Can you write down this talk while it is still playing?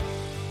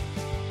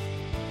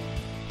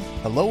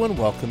Hello and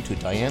welcome to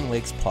Diane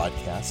Lake's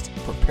podcast,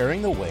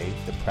 Preparing the Way,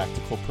 the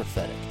Practical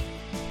Prophetic.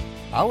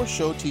 Our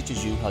show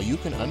teaches you how you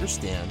can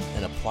understand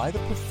and apply the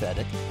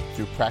prophetic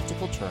through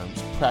practical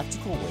terms,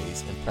 practical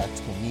ways, and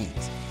practical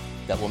means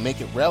that will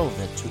make it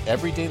relevant to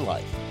everyday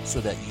life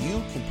so that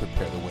you can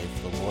prepare the way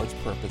for the Lord's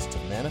purpose to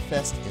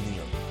manifest in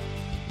the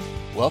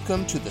earth.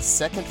 Welcome to the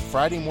second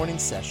Friday morning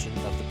session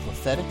of the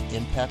Prophetic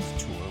Impact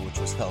Tour, which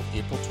was held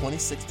April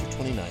 26th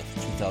through 29th,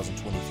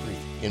 2023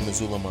 in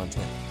Missoula,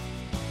 Montana.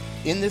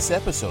 In this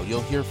episode,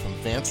 you'll hear from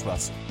Vance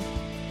Russell.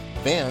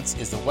 Vance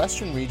is the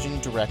Western Region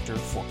Director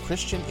for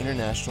Christian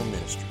International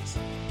Ministries.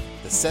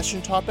 The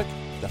session topic,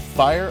 the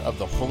fire of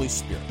the Holy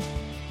Spirit.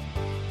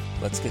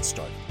 Let's get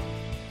started.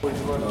 Well,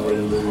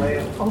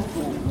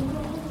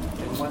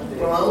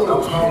 I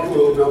want to talk a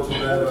little bit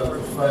today about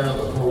the fire of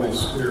the Holy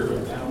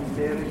Spirit.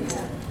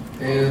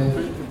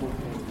 And,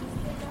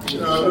 I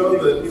know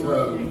that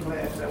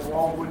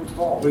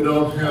we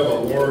don't have a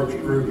large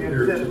group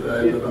here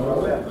today, but I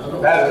don't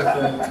want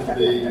that to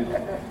be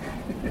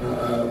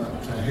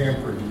to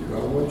hamper you. I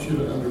want you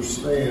to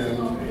understand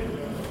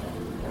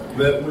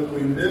that when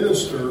we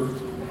minister,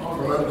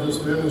 we're not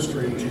just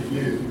ministering to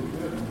you.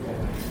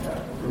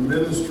 We're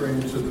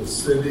ministering to the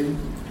city,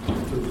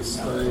 to the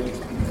state,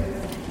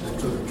 and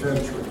to the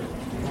country.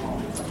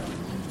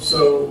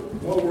 So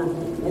what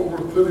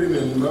we're putting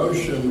in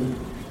motion,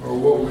 or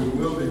what we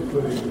will be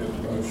putting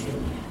in motion,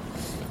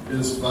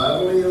 is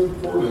vitally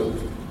important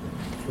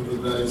for the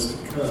days to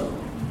come.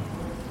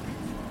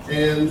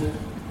 And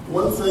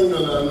one thing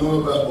that I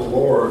know about the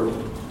Lord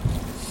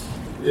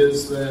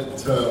is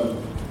that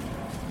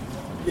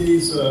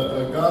He's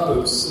a God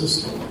of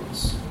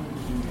systems.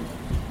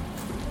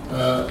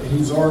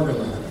 He's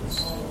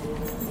organized.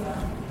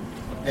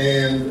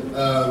 And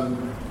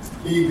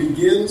He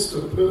begins to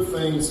put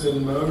things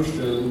in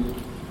motion,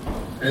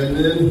 and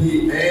then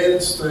He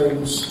adds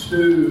things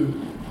to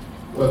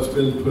what's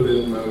been put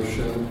in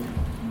motion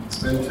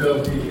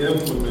until He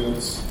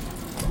implements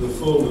the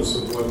fullness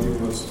of what He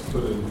wants to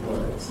put in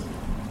place.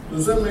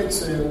 Does that make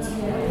sense?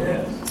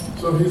 Yes.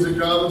 So He's a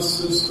God of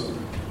system,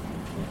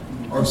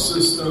 or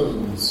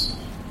systems,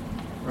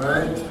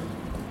 right?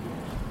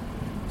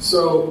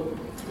 So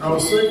I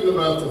was thinking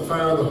about the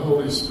fire of the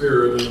Holy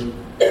Spirit, and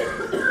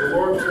the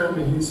Lord told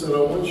me, He said,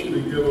 I want you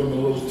to give them a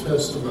little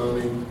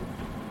testimony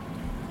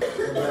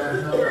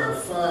about how our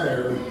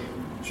fire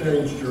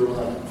changed your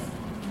life.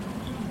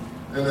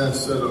 And I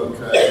said,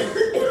 okay, I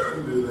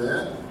can do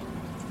that.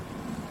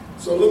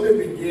 So let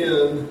me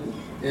begin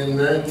in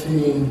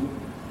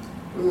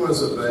when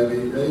was it,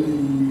 baby?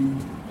 89,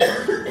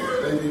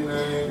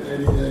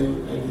 88,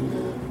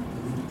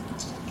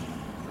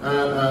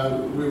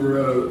 89. We were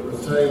at an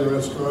Italian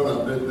restaurant. I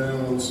bit down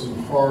on some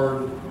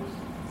hard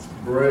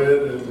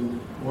bread, and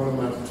one of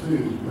my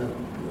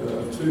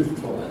tooth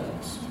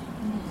collapsed.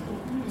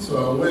 So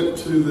I went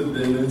to the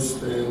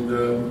dentist, and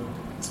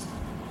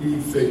he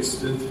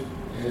fixed it,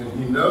 and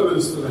he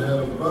noticed that I had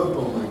a bump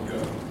on my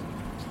gum.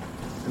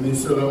 And he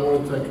said, I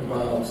want to take a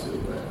biopsy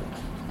of that.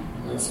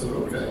 And I said,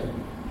 okay.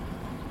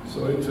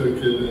 So he took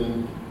it,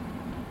 and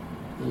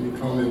then he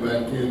called me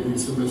back in. He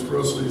said, Mr.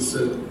 Russell, he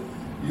said,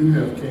 you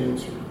have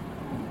cancer.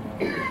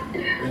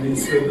 And he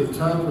said, the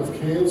type of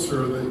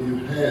cancer that you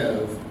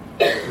have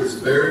is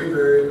very,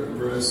 very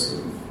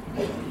aggressive.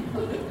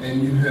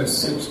 And you have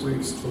 6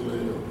 weeks to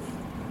live.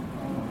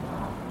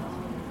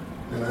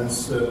 And I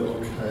said,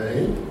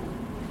 okay.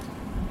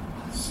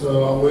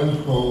 So I went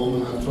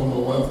home, and I told my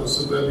wife, I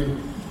said, baby,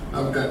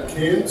 I've got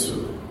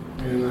cancer,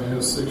 and I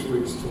have 6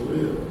 weeks to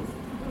live.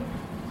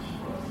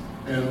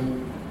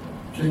 And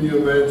can you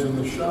imagine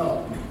the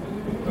shock?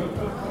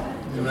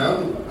 And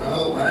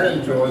I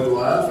enjoyed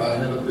life. I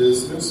had a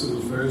business. It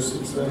was very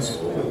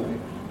successful. And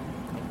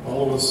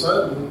all of a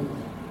sudden,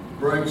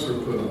 brakes are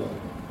put on.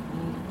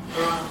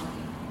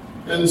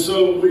 And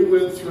so we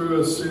went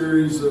through a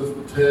series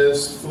of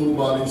tests, full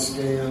body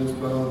scans,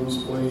 bone,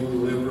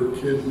 spleen, liver,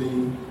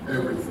 kidney,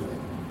 everything.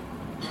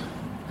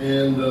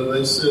 And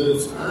they said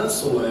it's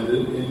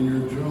isolated in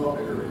your jaw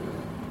area.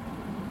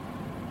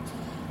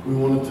 We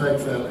want to take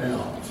that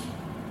out.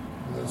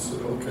 And I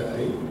said,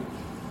 okay.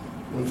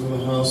 Went to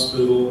the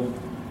hospital,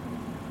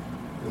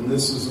 and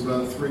this is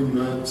about 3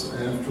 months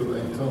after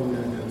they told me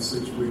I had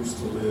 6 weeks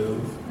to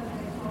live.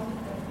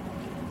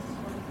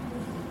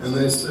 And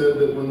they said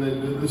that when they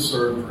did the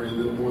surgery,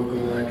 that more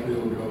than likely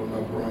it'll go to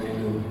my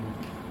brain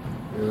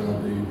and I'll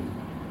be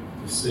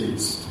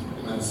deceased.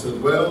 And I said,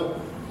 well,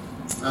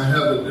 I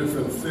have a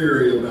different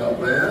theory about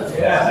that.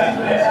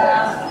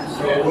 Yeah.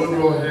 So we'll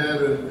go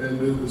ahead and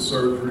do the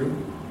surgery.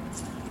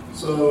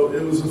 So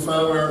it was a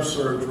 5-hour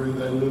surgery.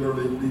 They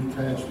literally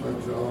detached my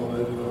jaw,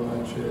 laid it on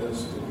my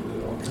chest, and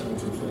did all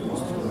kinds of things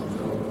to my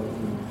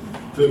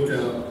jawbone. Took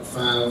out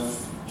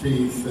 5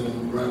 teeth,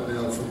 and right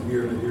now from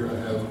here to here I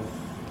have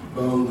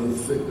bone the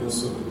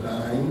thickness of a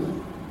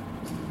dime.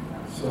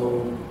 So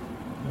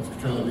I have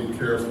to kind of be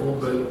careful.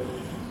 But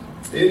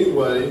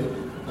anyway,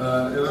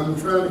 and I'm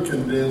trying to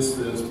condense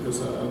this because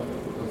of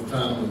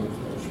time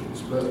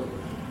limitations. But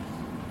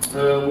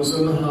was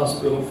in the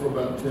hospital for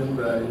about 10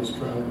 days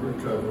trying to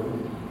recover,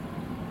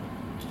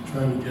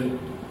 trying to get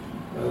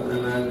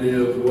an idea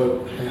of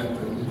what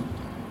happened.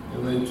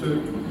 And they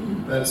took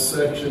that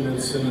section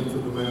and sent it to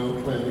the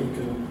Mayo Clinic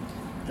and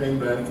came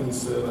back and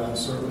said, I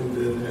certainly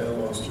did have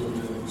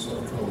osteogenic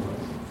sarcoma.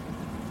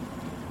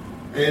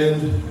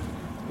 And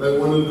they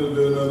wanted to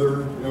do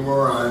another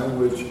MRI,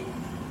 which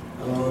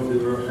I don't know if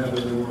you've ever had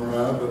an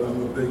MRI, but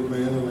I'm a big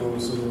man and I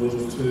was in a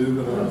little tube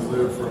and I was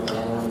there for an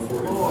hour and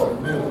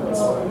 45 minutes.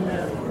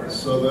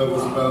 So that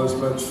was about as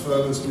much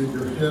fun as getting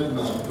your head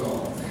knocked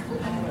off.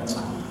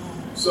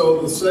 So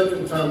the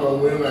second time I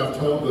went, I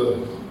told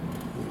the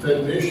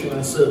technician,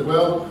 I said,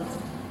 well,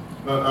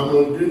 I'm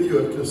going to give you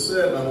a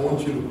cassette and I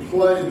want you to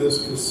play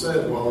this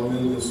cassette while I'm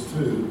in this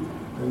tube.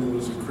 And it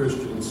was a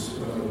Christian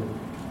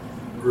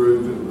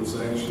group. It was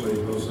actually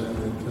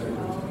Hosanna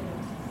Integrity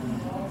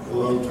a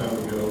long time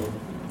ago.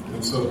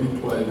 And so he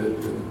played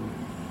it and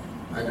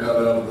I got out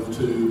of the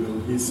tube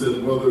and he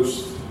said, well, we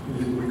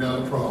got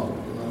a problem.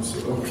 And I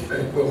said,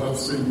 okay, well, I've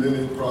seen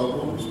many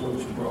problems.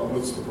 What's your problem?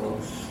 What's the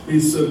problem? He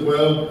said,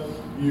 well,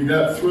 you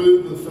got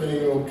through the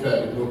thing,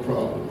 okay, no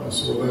problem. I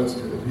said, well, that's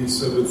good. He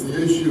said, but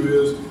the issue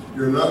is,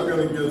 you're not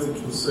going to get the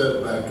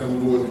cassette back. I'm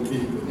going to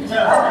keep it. I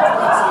said,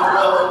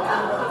 well,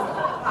 okay.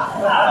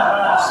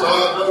 So I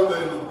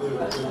donated the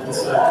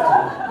cassette to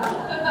him.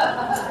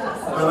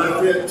 And I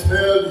can't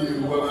tell you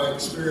what I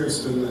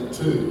experienced in that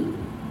tube.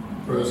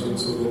 The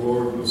presence of the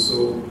Lord was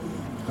so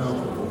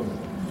palpable,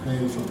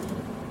 painful,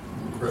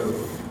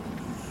 incredible.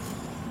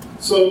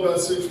 So about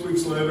 6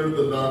 weeks later,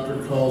 the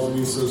doctor calls and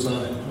he says,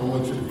 I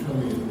want you to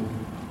come in.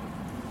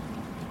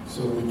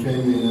 So we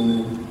came in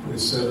and we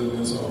sat in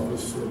his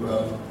office for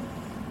about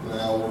an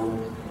hour.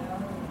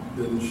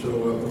 Didn't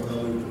show up. And I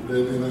looked at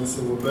Debbie and I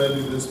said, well,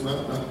 baby, this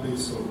might not be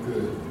so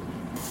good.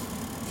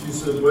 She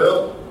said,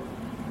 well,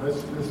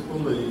 let's just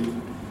believe.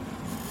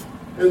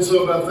 And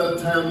so about that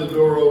time, the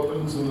door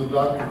opens and the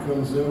doctor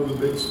comes in with a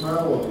big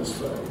smile on his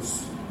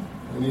face.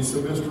 And he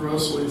said, Mr.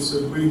 Russell, he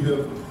said, we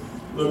have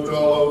looked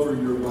all over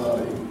your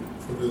body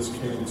for this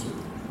cancer,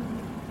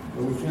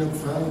 but we can't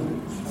find it.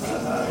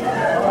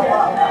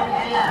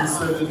 He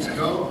said, it's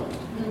gone.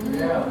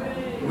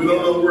 We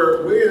don't know where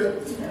it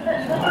went,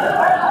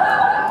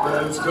 but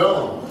it's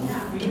gone.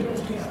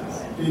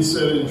 He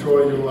said,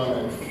 enjoy your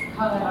life.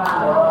 I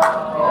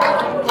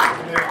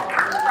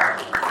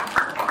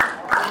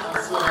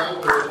said, I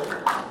will.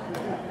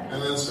 And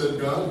I said,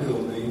 God heal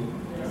me.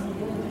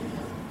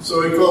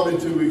 So he called me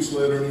 2 weeks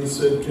later and he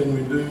said, can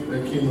we do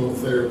a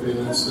chemotherapy?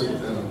 And I said,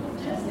 no.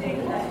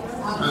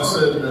 I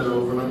said,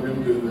 no, we're not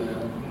going to do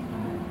that.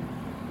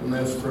 And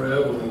that's for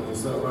Evelyn.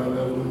 Is that right,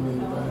 Evelyn, in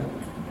the back?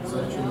 Is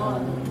that your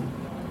name?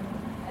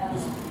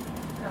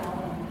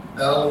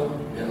 Alan?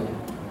 Yeah.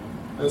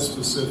 That's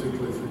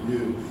specifically for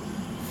you.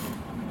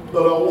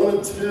 But I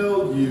want to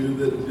tell you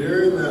that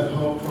during that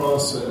whole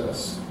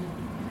process,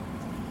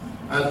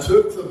 I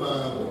took the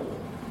Bible,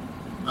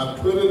 I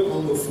put it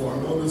on the floor. I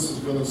know this is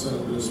going to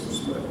sound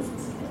disrespectful.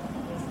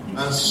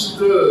 I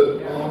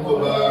stood on the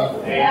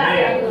Bible.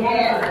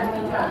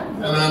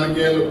 And I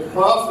began to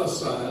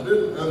prophesy. I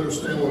didn't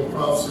understand what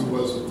prophecy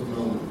was at the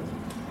moment,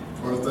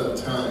 or at that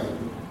time.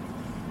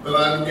 But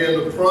I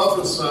began to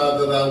prophesy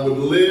that I would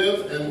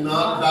live and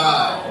not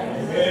die.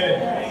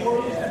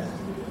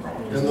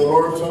 And the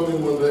Lord told me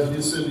one day,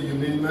 he said, do you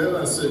mean that?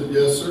 I said,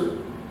 yes, sir.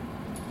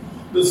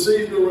 But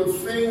see, there were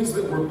things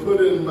that were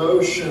put in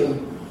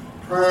motion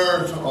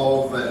prior to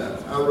all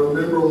that. I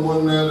remember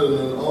one night in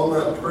an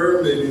all-night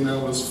prayer meeting, I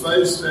was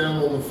face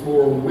down on the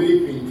floor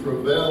weeping,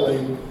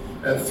 travailing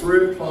at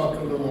 3 o'clock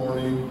in the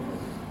morning.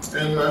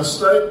 And my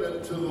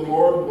statement to the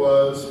Lord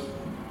was,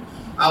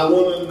 I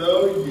want to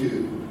know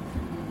you.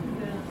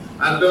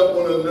 I don't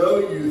want to know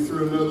you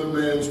through another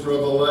man's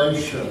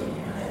revelation.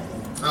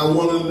 I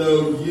want to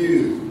know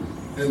you.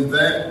 And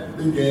that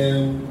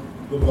began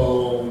the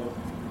ball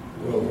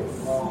rolling.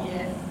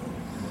 Yes.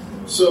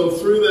 So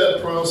through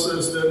that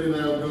process, Debbie and I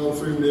have gone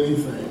through many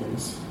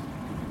things.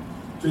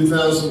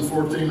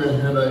 2014, I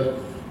had a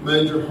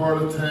major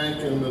heart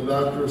attack, and the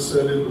doctor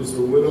said it was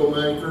a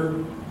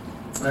widowmaker.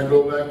 I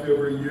go back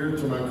every year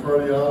to my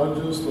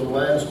cardiologist. The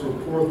last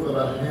report that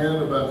I had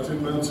about 2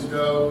 months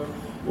ago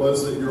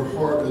was that your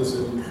heart is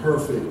in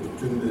perfect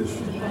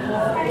condition.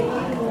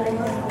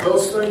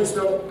 Those things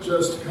don't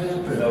just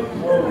happen.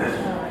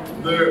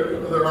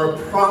 There are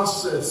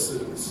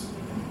processes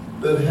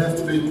that have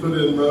to be put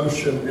in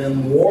motion,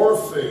 and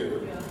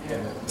warfare.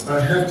 I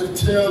have to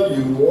tell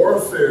you,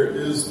 warfare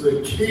is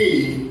the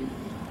key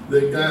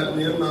that got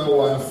me and my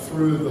wife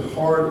through the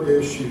hard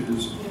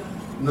issues.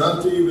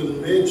 Not to even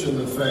mention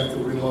the fact that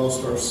we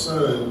lost our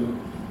son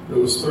that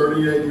was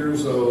 38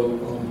 years old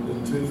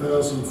in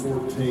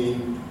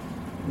 2014,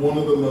 one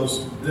of the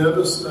most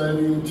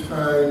devastating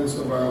times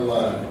of our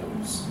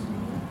lives.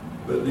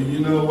 But do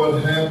you know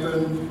what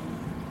happened?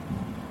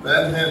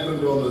 That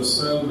happened on a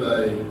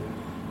Sunday.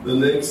 The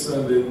next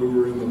Sunday we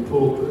were in the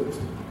pulpit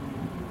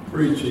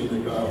preaching the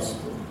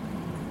gospel.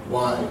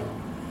 Why?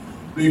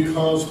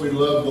 Because we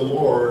love the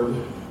Lord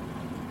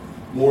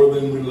more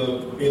than we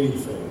love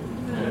anything.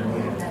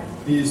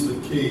 He's the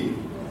key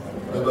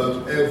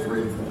above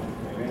everything.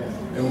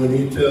 And when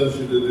He tells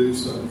you to do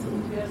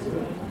something,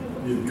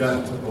 you've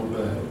got to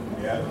obey.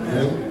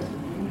 Amen?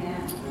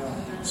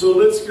 So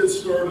let's get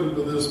started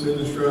with this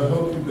ministry. I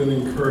hope you've been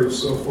encouraged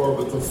so far,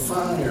 but the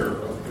fire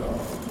of God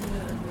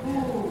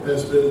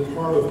has been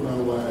part of my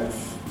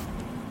life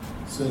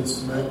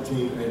since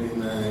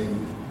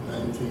 1989,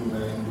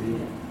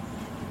 1990.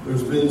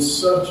 There's been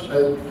such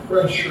a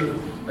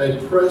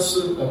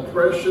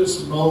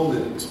precious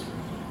moment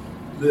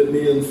that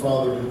me and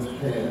Father have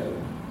had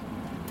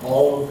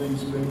all of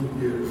these many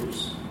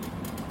years.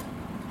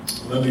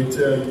 Let me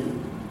tell you,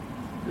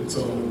 it's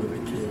only the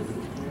beginning.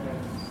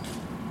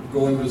 We're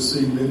going to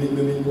see many,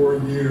 many more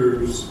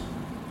years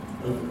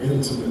of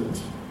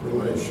intimate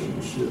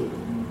relationship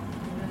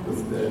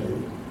with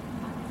Daddy.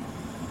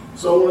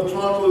 So I want to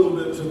talk a little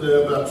bit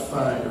today about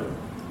fire.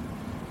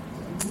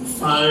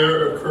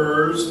 Fire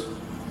occurs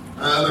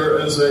either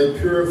as a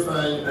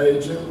purifying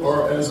agent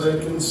or as a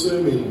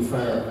consuming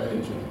fire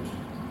agent.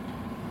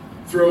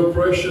 Throw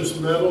precious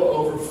metal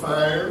over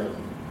fire,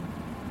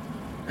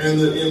 and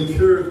the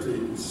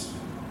impurities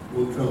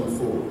will come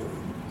forth.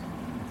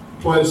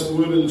 Place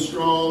wood in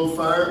strong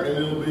fire, and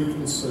it'll be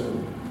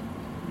consumed.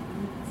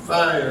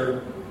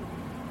 Fire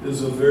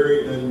is a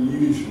very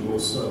unusual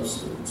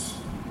substance.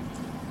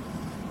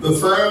 The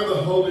fire of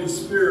the Holy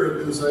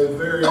Spirit is a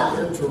very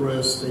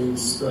interesting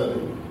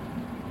study.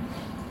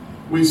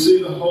 We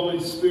see the Holy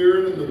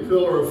Spirit in the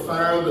pillar of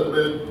fire that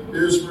led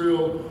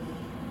Israel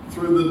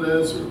through the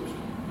desert.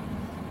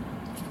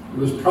 It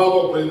was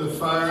probably the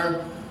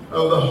fire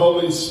of the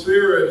Holy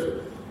Spirit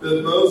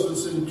that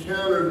Moses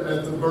encountered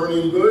at the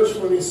burning bush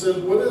when he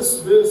said, "What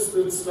is this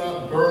that's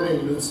not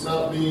burning, that's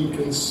not being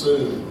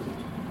consumed?"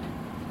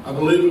 I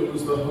believe it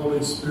was the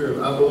Holy Spirit.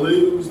 I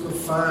believe it was the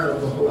fire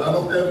of the Holy Spirit. I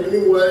don't have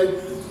any way.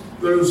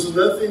 There's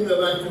nothing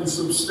that I can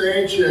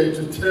substantiate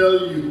to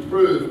tell you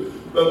proof.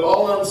 But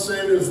all I'm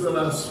saying is that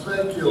I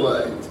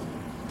speculate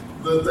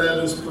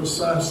that is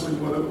precisely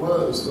what it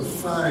was, the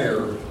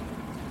fire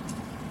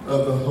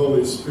of the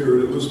Holy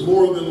Spirit. It was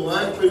more than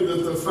likely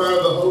that the fire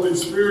of the Holy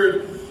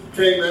Spirit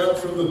came out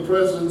from the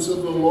presence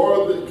of the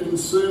Lord that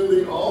consumed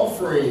the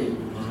offering,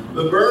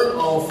 the burnt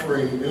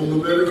offering in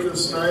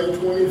Leviticus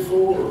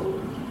 9:24.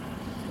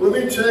 Let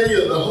me tell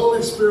you, the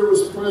Holy Spirit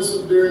was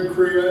present during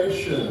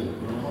creation.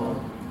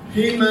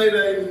 He made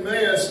a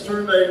mess,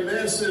 turned a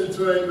mess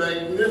into a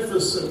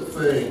magnificent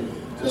thing.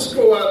 Just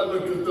go out and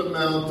look at the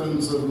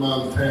mountains of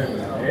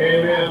Montana.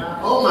 Amen.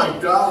 Oh my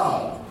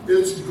God,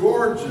 it's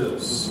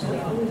gorgeous.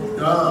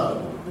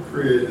 God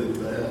created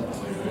that.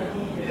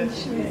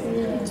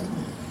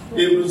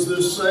 It was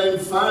this same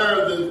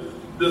fire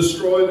that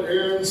destroyed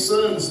Aaron's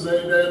sons,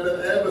 Nadab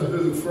and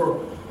Abihu, for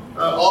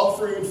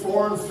offering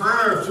foreign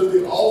fire to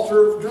the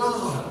altar of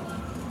God.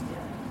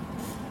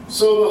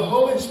 So the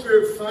Holy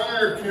Spirit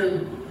fire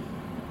can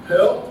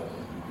help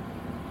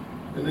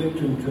and it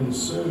can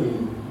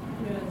consume.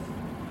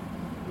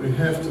 We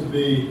have to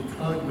be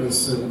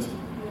cognizant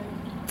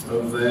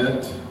of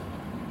that.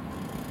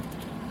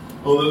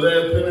 On the day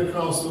of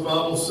Pentecost, the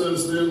Bible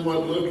says, then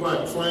what looked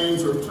like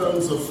flames or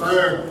tongues of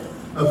fire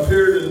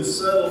appeared and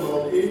settled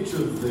on each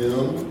of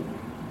them.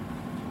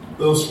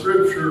 Though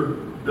Scripture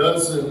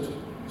doesn't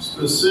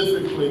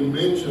specifically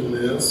mention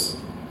this,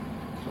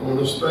 I want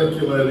to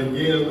speculate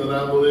again that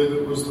I believe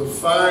it was the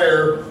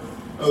fire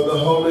of the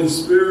Holy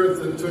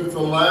Spirit that took the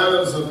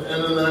lives of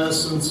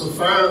Ananias and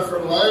Sapphira for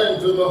lying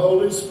to the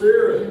Holy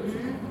Spirit.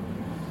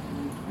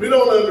 We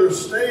don't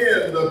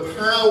understand the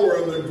power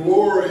and the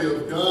glory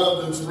of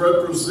God that's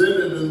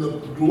represented in the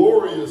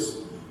glorious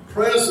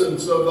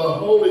presence of the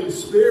Holy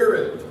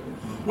Spirit.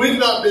 We've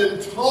not been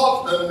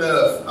taught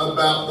enough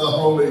about the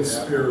Holy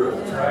Spirit.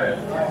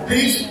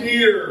 He's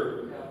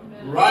here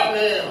right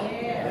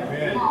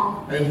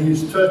now, and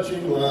He's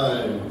touching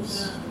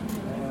lives.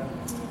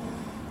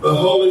 The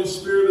Holy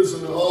Spirit is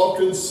an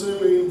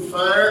all-consuming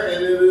fire,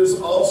 and it is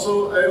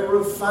also a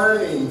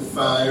refining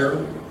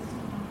fire.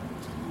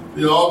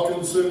 The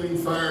all-consuming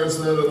fire is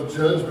that of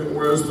judgment,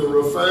 whereas the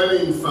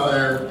refining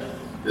fire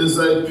is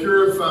a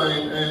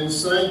purifying and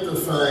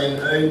sanctifying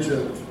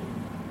agent.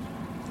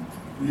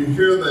 You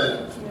hear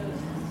that?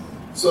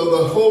 So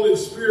the Holy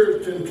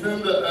Spirit can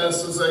come to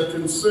us as a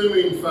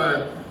consuming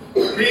fire.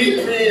 He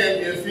can,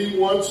 if He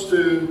wants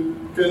to,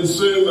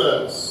 consume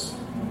us.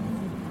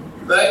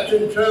 That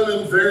can come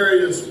in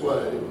various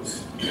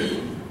ways.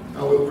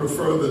 I would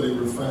prefer that He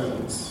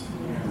refines.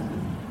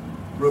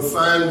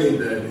 Refine me,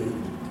 Daddy.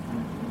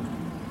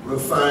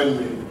 Refine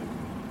me.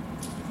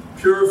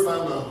 Purify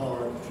my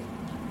heart.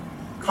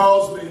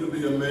 Cause me to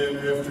be a man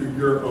after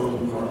your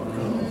own heart.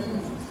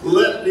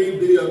 Let me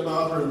be a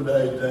modern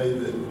day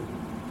David.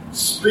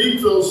 Speak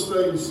those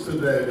things to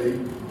Daddy.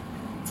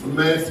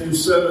 Matthew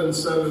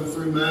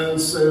 7:7-9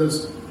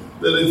 says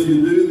that if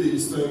you do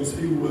these things,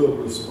 He will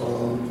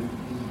respond.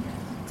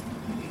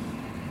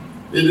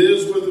 It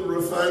is with the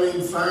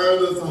refining fire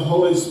that the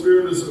Holy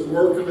Spirit is at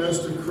work in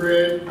us to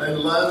create a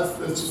life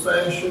that's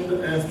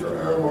fashioned after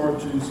our Lord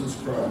Jesus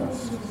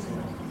Christ.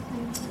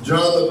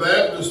 John the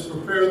Baptist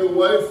prepared the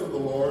way for the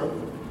Lord.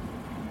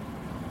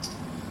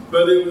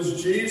 But it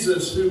was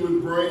Jesus who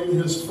would bring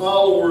his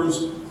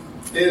followers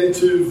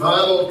into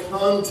vital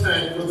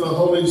contact with the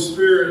Holy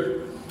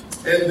Spirit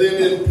and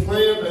then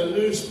implant a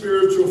new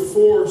spiritual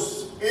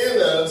force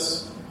in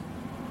us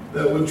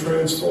that would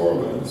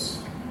transform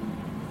us.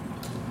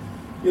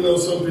 You know,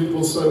 some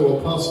people say, well,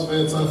 Apostle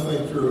Vance, I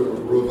think you're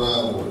a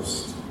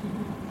revivalist.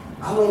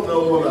 I don't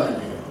know what I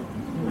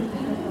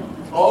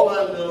am. All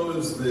I know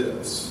is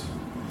this.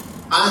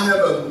 I have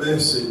a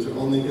message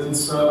on the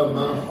inside of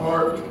my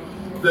heart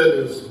that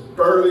is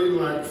burning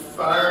like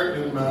fire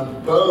in my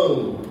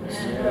bones.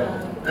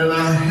 And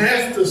I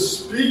have to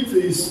speak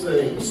these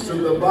things to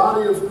the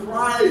body of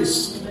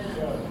Christ.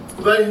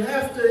 They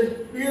have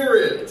to hear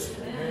it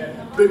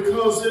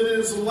because it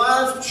is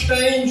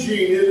life-changing.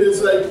 It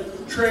is a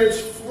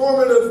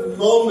transformative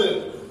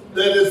moment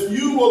that if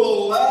you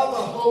will allow the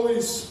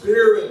Holy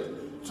Spirit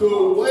to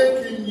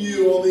awaken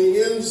you on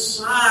the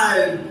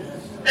inside,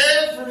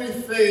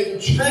 everything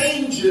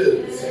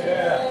changes.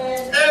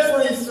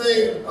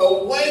 Everything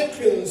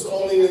awakens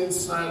on the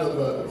inside of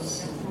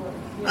us.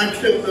 I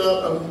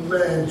cannot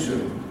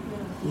imagine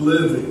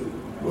living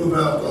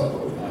without the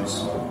Holy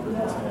Spirit.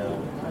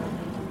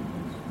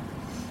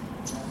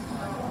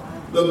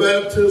 The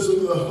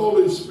baptism of the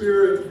Holy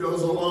Spirit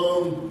goes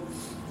along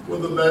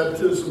with the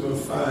baptism of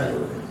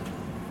fire.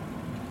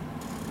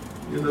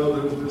 You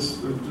know, they're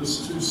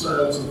just two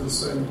sides of the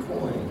same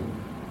coin.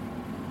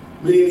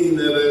 Meaning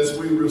that as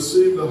we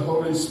receive the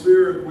Holy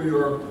Spirit, we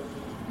are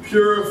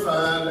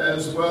purified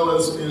as well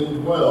as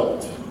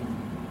indwelt.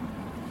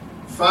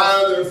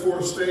 Fire,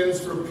 therefore, stands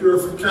for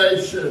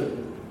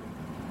purification.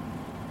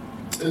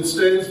 It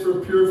stands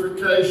for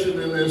purification,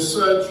 and as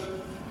such,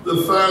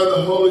 the fire of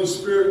the Holy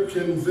Spirit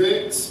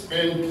convicts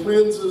and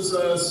cleanses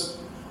us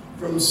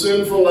from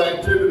sinful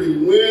activity.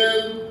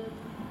 When,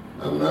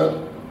 I'm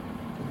not,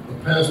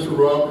 Pastor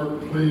Robert,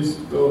 please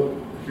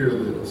don't hear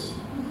this.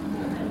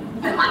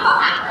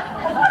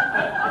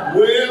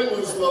 When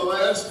was the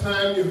last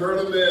time you heard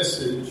a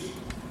message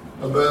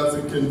about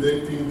the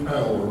convicting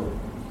power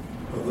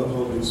of the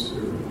Holy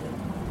Spirit?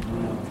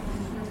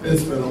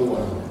 It's been a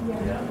while.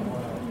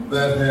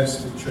 That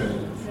has to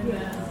change.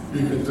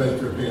 You can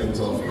take your hands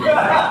off me.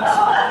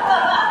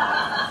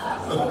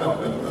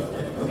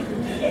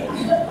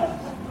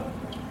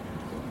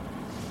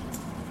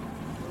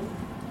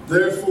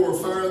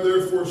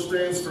 Fire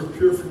stands for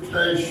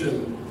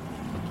purification.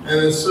 And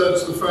as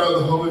such, the fire of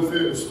the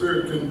Holy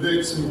Spirit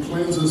convicts and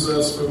cleanses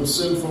us from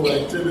sinful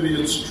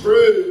activity. It's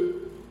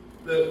true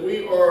that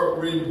we are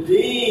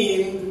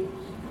redeemed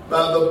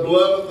by the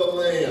blood of the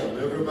Lamb.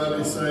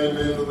 Everybody say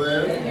amen to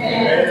that?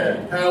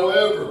 Amen.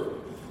 However,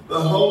 the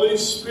Holy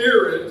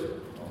Spirit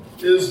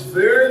is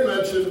very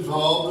much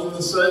involved in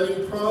the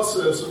saving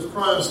process of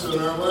Christ in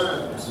our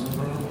lives.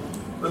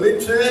 Let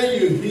me tell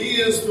you,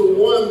 He is the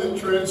one that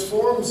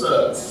transforms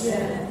us.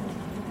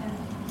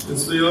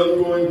 It's the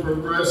ongoing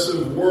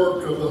progressive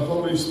work of the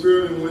Holy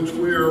Spirit in which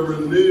we are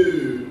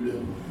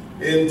renewed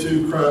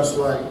into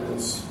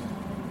Christ-likeness.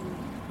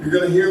 You're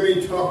going to hear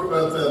me talk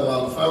about that a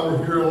lot. If I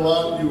were here a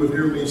lot, you would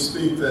hear me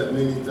speak that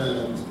many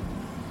times.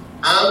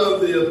 I'm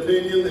of the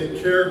opinion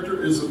that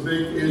character is a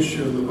big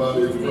issue in the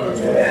body of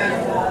Christ.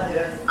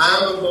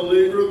 I'm a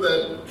believer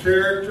that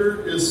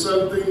character is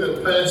something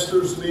that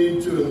pastors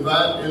need to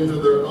invite into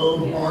their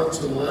own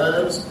hearts and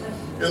lives,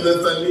 and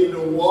that they need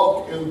to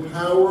walk in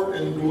power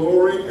and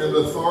glory and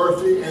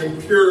authority and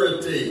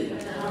purity.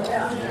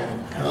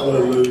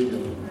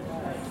 Hallelujah.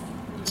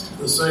 At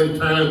the same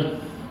time,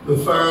 the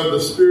fire of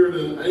the Spirit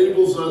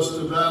enables us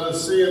to die to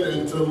sin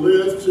and to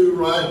live to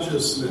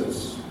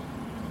righteousness.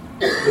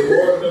 The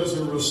Lord does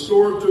a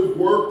restorative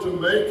work to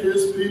make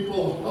His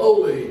people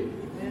holy,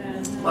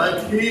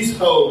 like He's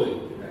holy.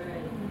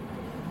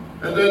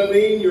 That doesn't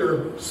mean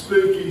you're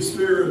spooky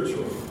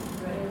spiritual.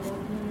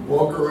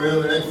 Walk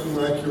around acting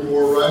like you're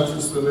more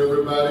righteous than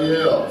everybody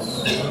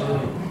else.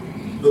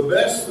 The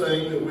best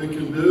thing that we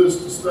can do is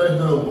to stay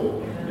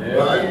humble.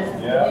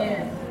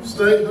 Right?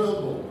 Stay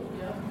humble.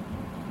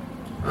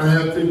 I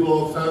have people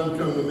all the time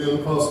come to me in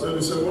the Apostle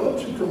and say, why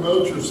don't you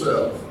promote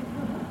yourself?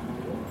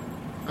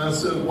 I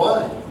said,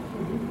 why?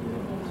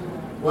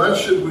 Why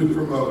should we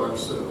promote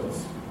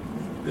ourselves?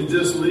 It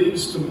just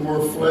leads to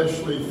more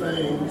fleshly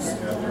things.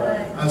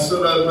 I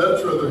said, I'd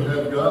much rather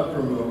have God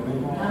promote me.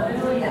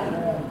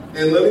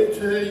 And let me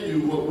tell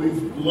you, what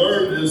we've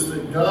learned is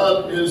that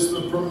God is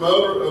the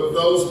promoter of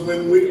those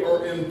when we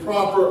are in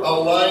proper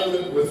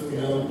alignment with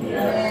Him.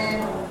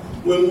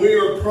 When we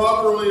are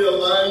properly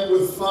aligned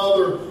with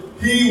Father,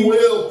 He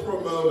will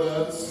promote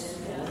us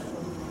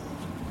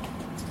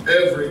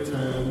every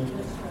time.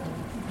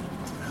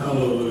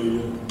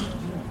 Hallelujah.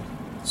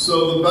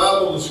 So the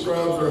Bible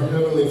describes our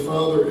Heavenly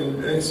Father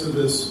in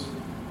Exodus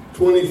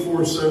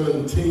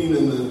 24:17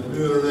 in the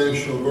New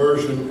International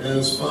Version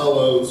as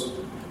follows.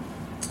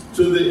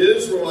 To the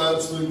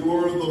Israelites, the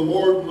glory of the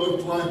Lord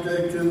looked like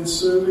a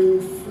consuming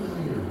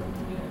fire.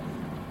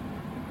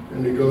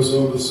 And He goes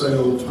on to say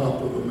on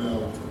top of the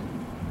mountain,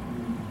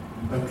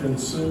 a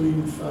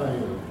consuming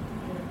fire.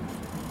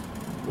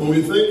 When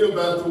we think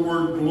about the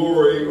word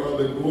glory or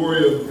the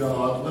glory of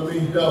God, let me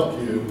help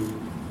you.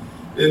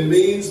 It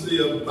means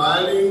the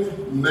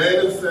abiding,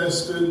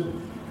 manifested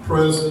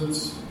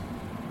presence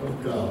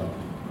of God.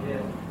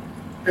 Yeah.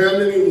 How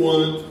many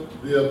want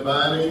the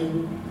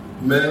abiding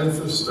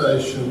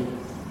manifestation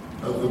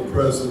of the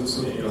presence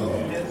of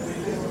God?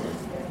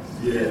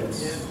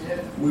 Yes.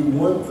 We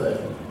want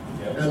that.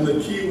 And the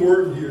key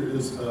word here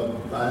is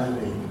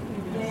abiding.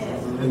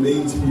 It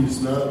means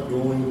He's not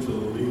going to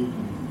leave you.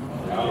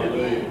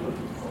 Hallelujah.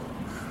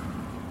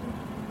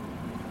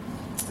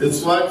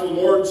 It's like the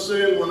Lord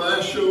said, when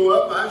I show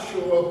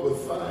up with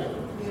fire.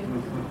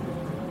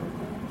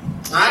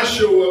 I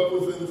show up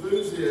with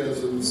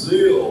enthusiasm,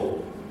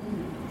 zeal,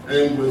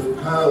 and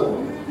with power.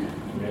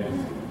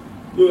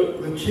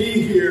 Look, the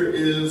key here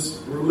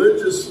is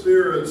religious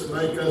spirits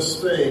make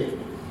us think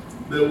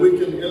that we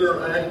can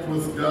interact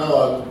with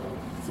God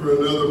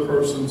through another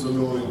person's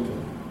anointing.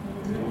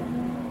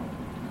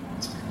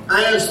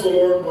 I asked the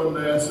Lord one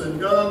day, I said,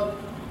 God,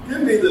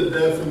 give me the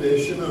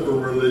definition of a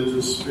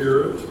religious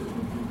spirit.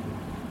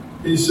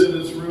 He said,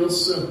 it's real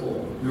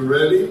simple. You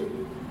ready?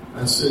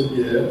 I said,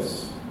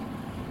 yes.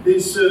 He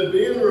said,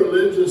 being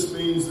religious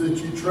means that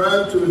you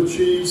try to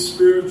achieve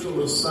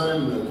spiritual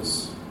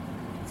assignments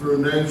through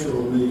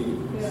natural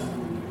means. Yeah.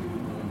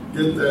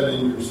 Get that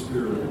in your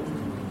spirit.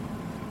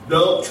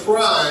 Don't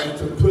try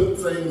to put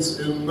things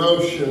in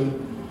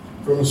motion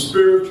from a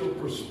spiritual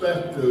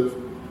perspective,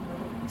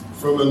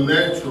 from a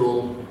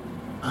natural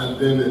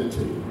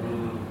identity.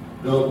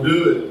 Don't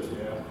do it.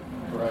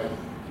 Yeah. Right.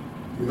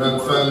 You might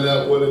find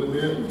out what it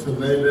meant to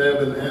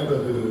Nadab and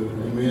Abihu.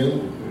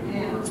 Amen.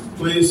 Yeah.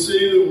 Please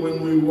see that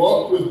when we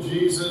walk with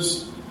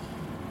Jesus,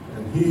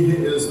 and He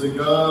is the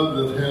God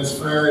that has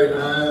fiery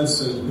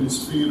eyes and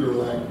whose feet are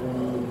like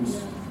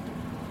bronze.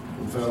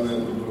 We found that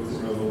in the book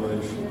of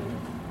Revelation.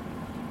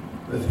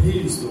 That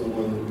He's the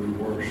one that we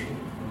worship.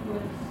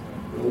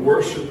 We'll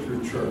worship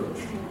your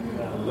church.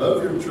 I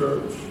love your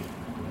church.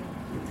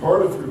 You're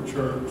part of your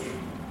church.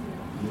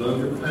 You love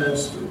your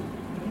pastor.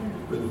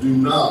 But do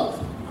not,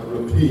 I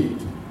repeat,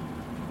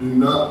 do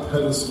not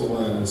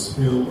pedestalize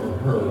him or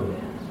her.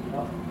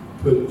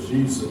 Put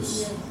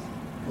Jesus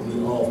on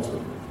the altar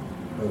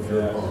of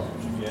your heart.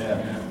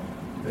 Yeah.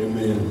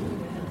 Amen.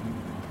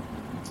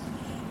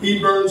 He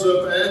burns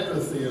up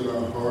apathy in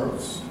our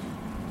hearts.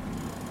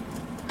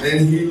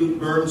 And He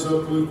burns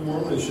up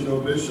lukewarmness. You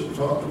know, Bishop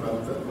talked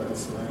about that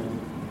last night.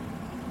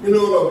 You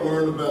know what I've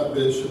learned about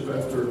Bishop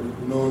after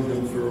knowing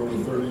him for over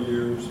 30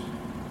 years?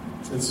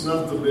 It's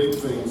not the big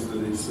things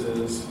that he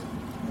says.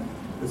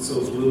 It's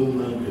those little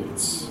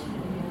nuggets.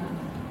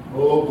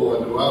 Oh boy,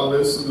 do I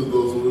listen to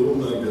those little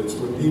nuggets.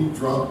 When he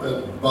dropped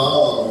that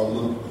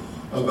bomb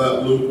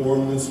about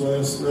lukewarmness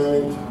last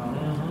night,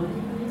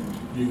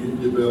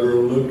 you better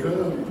look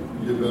up.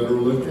 You better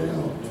look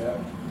out.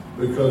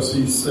 Because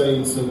he's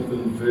saying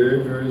something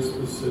very, very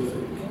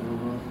specific.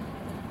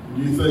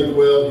 You think,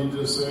 well, he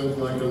just sounds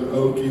like an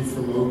Okie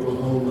from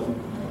Oklahoma.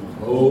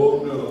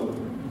 Oh, no.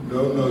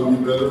 No, you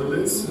better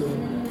listen.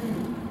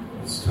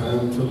 It's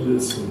time to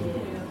listen.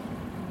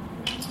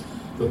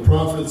 The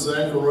prophet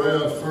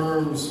Zechariah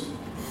affirms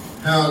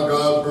how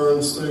God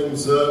burns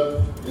things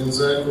up in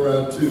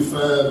Zechariah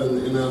 2:5 in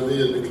the NIV.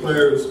 It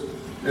declares,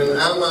 and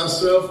I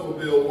myself will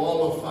be a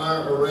wall of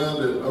fire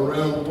around it.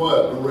 Around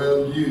what?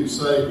 Around you.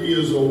 Say, He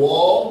is a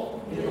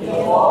wall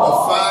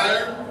of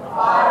fire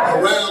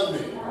around me.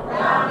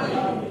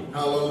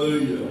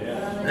 Hallelujah.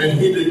 And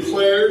He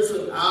declares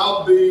that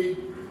I'll be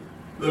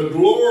the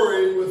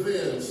glory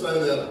within. Say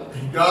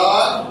that.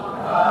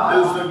 God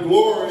is the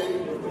glory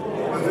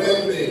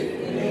within me.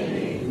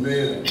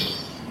 Amen.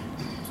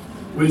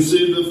 We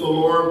see that the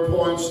Lord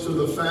points to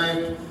the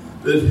fact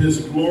that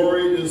His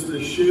glory is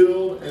the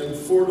shield and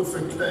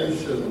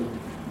fortification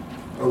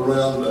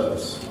around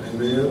us.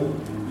 Amen.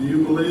 Do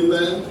you believe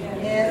that?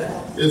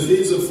 Yes. If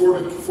He's a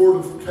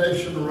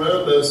fortification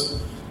around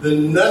us,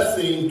 then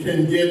nothing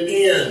can get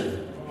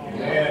in.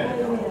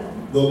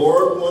 Amen. The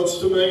Lord wants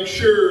to make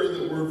sure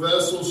that we're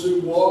vessels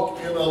who walk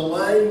in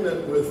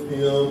alignment with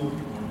Him.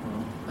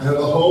 I have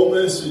a whole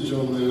message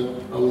on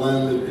that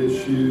alignment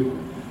issue.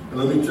 And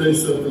let me tell you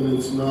something,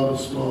 it's not a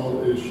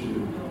small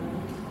issue.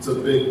 It's a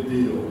big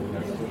deal.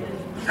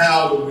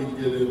 How do we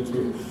get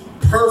into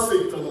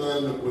perfect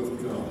alignment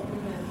with God?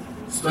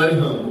 Stay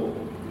humble.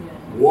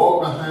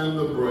 Walk behind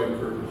the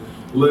breaker.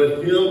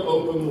 Let Him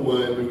open the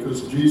way,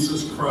 because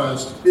Jesus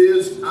Christ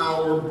is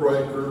our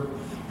breaker.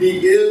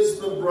 He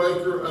is the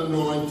breaker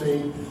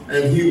anointing,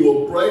 and He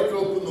will break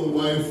open the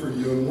way for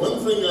you. And one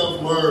thing I've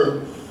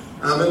learned,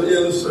 I'm an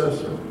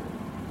intercessor.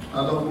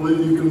 I don't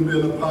believe you can be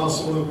an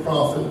apostle and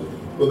prophet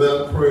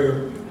without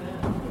prayer.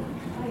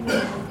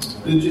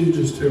 Did you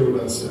just hear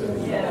what I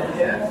said?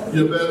 Yeah.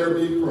 You better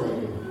be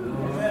praying.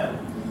 Yeah.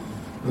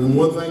 And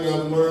one thing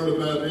I've learned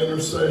about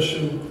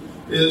intercession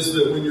is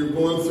that when you're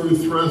going through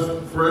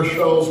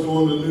thresholds,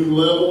 going to new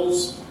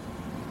levels,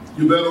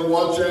 you better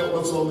watch out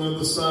what's on the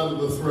other side of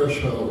the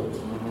threshold.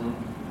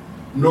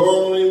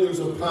 Normally, there's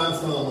a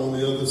python on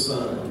the other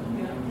side.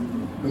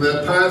 And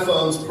that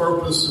python's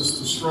purpose is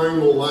to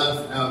strangle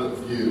life out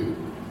of you.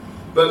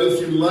 But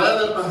if you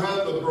line it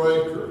behind the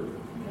breaker,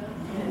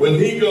 when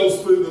he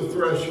goes through the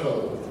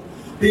threshold,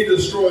 he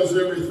destroys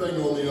everything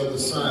on the other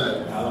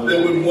side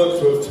that would want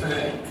to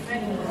attack.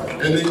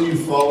 And then you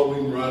follow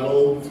him right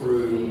on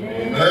through,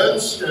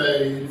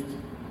 unscathed.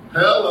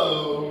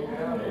 Hello,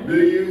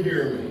 do you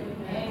hear me?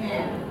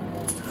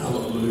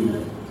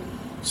 Hallelujah.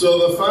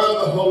 So the fire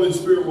of the Holy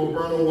Spirit will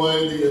burn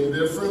away the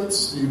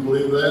indifference. Do you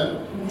believe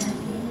that?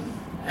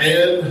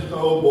 And,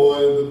 oh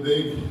boy, the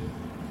big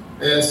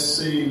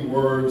SC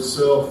word,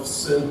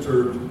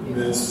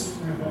 self-centeredness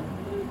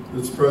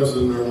that's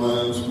present in our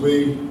lives.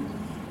 May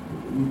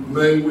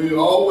we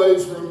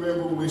always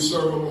remember we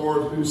serve a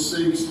Lord who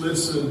seeks,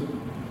 listen,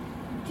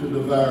 to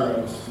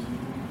devour us.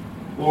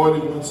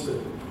 Lord, he wants to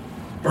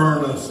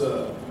burn us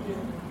up.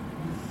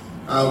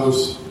 I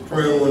was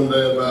praying one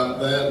day about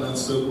that, and I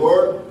said,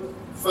 Lord,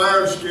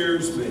 fire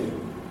scares me.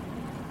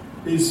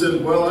 He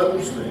said, well, I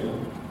understand.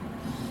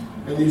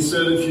 And he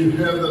said, if you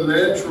have the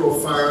natural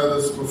fire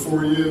that's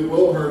before you, it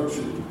will hurt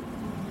you.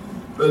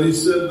 But he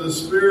said, the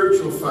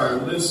spiritual fire,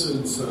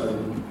 listen,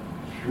 son,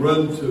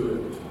 run to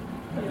it.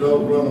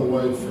 Don't run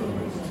away from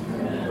it.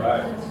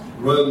 Right.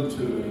 Run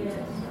to it.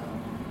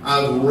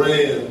 I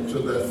ran to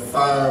the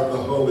fire of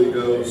the Holy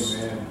Ghost,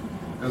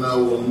 and I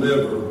will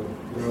never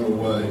run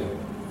away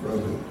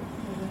from it.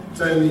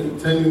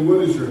 Tammy,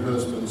 what is your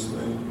husband's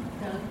name?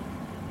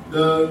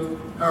 Doug,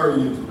 how are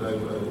you today,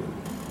 buddy?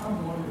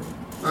 I'm wonderful.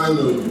 I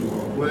know you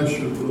are. Bless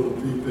your little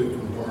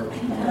pea-picking heart.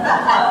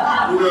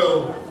 You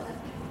know,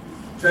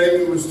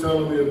 Tammy was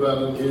telling me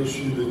about an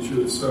issue that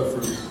you had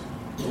suffered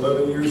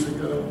 11 years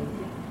ago.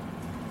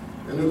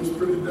 And it was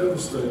pretty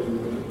devastating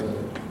when it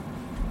died.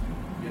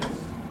 Yes.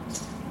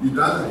 You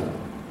died.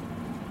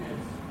 Yes.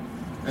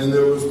 And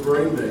there was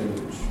brain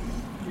damage.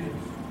 Yes.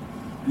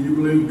 Do you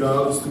believe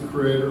God is the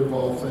creator of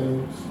all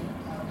things?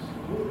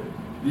 Absolutely.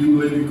 Do you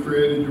believe he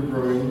created your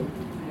brain?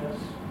 Yes.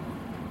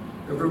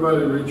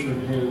 Everybody reach your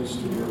hands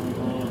to your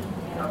brain.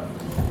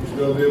 There's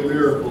going to be a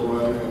miracle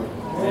right now.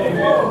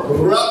 Amen.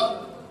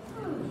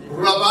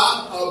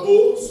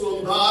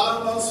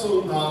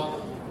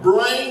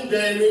 Brain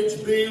damage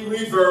be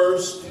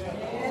reversed.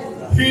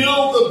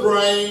 Heal the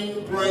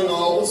brain. Bring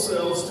all the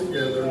cells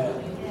together.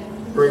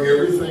 Bring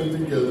everything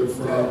together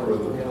for our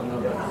brother.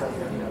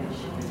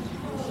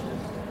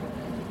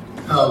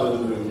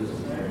 Hallelujah.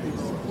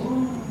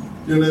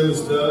 Your name is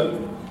Doug.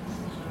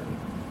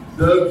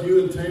 Doug,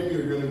 you and Tammy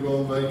are going to go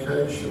on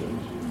vacation.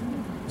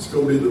 It's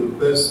going to be the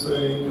best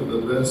thing and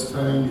the best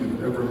time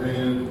you've ever had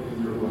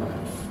in your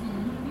life.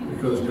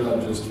 Because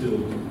God just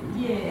healed you.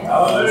 Yeah.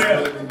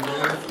 Hallelujah.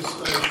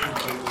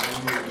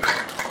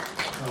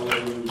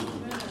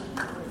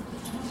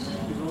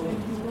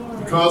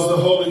 Because the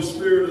Holy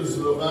Spirit is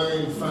a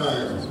divine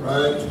fire,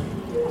 right?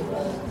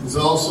 He's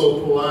also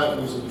polite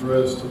in his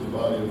address to the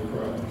body of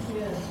Christ.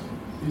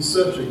 He's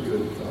such a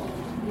good God.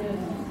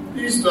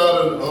 He's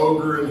not an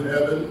ogre in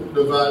heaven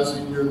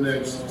devising your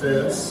next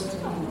test.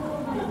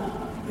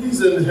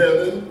 He's in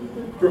heaven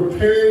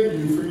preparing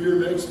you for your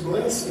next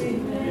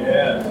blessing.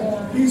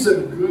 Yeah. He's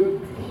a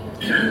good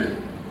God.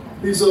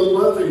 He's a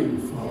loving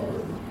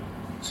Father.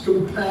 He's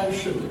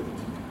compassionate.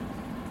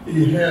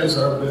 He has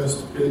our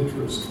best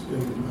interest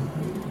in mind.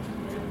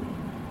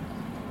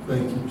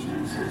 Thank you,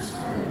 Jesus.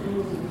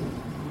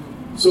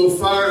 So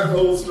fire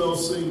holds no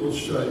single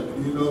shape.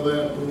 You know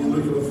that? When you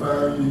look at a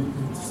fire,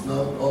 it's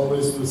not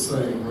always the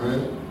same,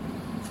 right?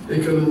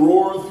 It can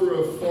roar through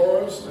a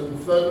forest and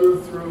thunder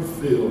through a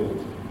field.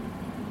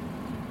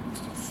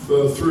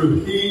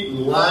 Through heat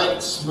and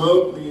light,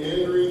 smoke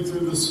meandering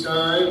through the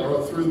sky,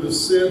 or through the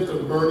scent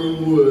of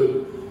burning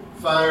wood,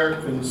 fire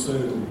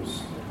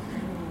consumes.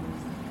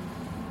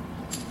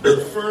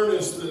 The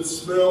furnace that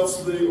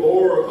smelts the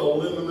ore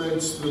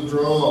eliminates the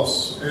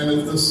dross, and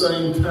at the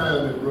same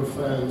time it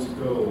refines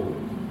gold.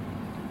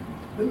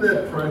 Isn't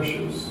that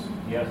precious?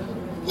 Yes.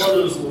 What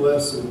is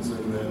lessons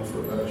in that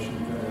for us, you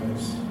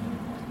guys?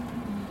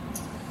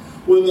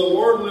 When the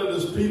Lord led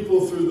his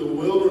people through the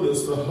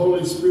wilderness, the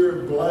Holy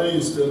Spirit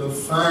blazed in a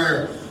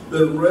fire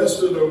that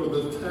rested over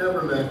the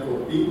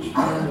tabernacle each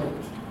night.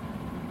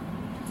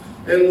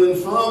 And when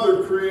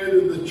Father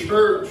created the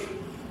church,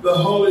 the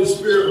Holy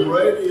Spirit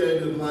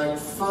radiated like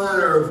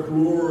fire of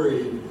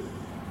glory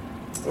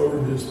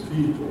over his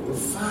people. The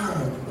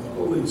fire of the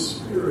Holy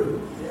Spirit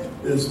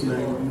is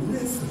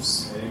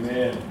magnificent.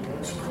 Amen.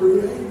 It's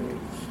creative.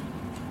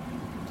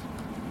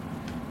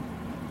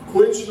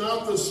 Quench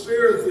not the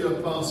Spirit, the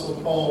Apostle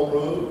Paul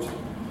wrote,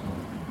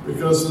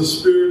 because the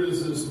Spirit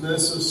is as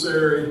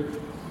necessary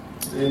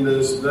and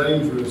as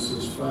dangerous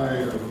as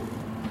fire.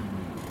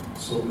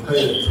 So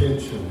pay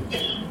attention.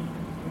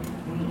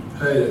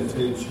 Pay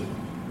attention.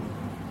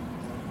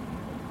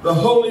 The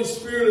Holy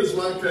Spirit is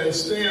like a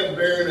stamp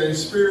bearing a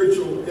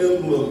spiritual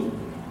emblem,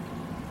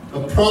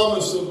 a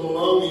promise of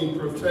belonging,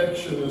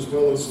 protection, as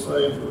well as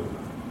favor.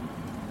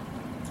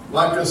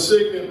 Like a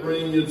signet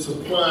ring, it's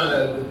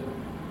applied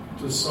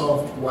to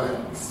soft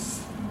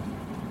wax.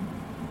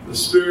 The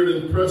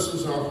Spirit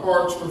impresses our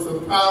hearts with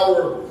the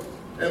power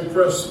and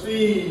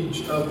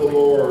prestige of the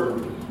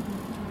Lord.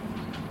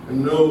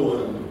 And no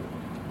one,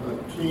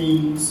 not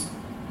kings,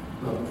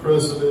 not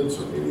presidents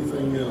or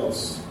anything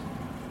else,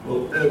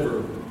 will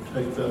ever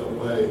take that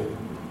away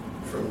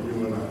from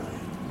you and I.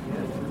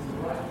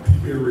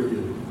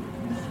 Period.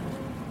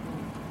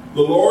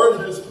 The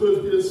Lord has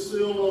put His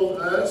seal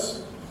on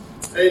us,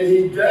 and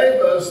He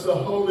gave us the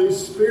Holy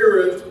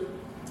Spirit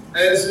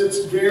as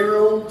its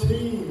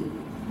guarantee.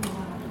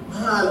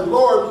 My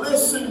Lord,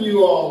 listen,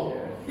 you all.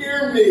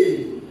 Hear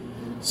me.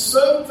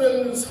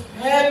 Something's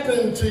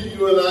happened to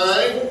you and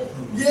I.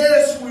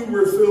 Yes, we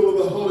were filled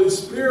with the Holy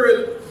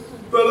Spirit,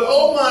 but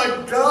oh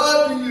my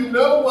God, do you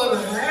know what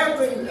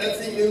happened at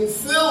the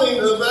infilling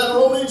of that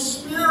Holy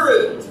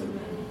Spirit?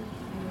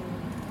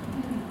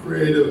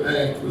 Creative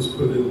act was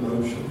put in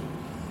motion.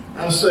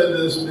 I've said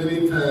this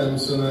many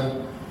times, and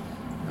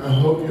I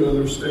hope you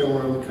understand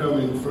where I'm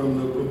coming from.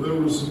 There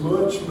was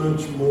much,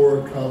 much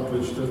more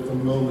accomplished at the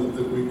moment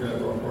that we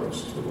gave our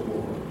hearts to the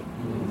Lord.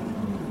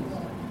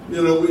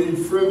 You know, we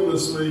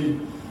frivolously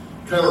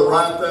kind of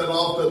write that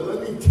off, but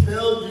let me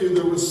tell you,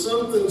 there was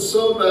something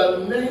so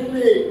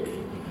dynamic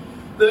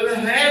that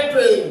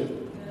happened.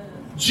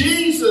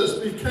 Jesus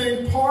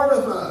became part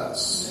of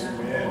us.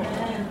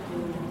 Amen.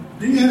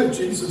 Do you have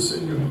Jesus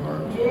in your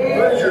heart?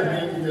 Raise your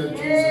hand if you have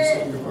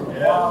Jesus in your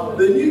heart.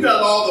 Then you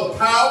got all the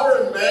power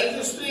and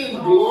majesty and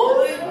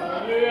glory.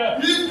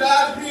 You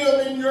got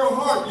Him in your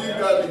heart. You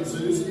got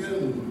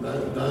exousia and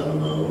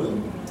dynamo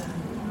and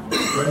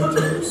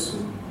kratos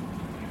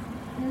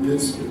and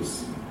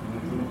iscus.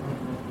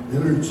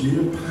 Energy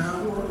of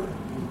power.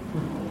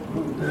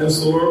 I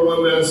asked the Lord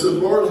one day, I said,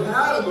 Lord,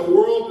 how in the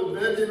world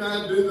did Debbie and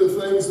I do the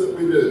things that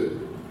we do?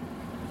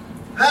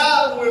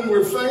 How, when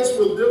we're faced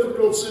with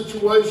difficult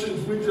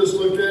situations, we just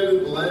look at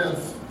it and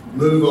laugh,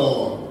 move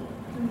on.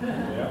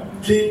 Yeah.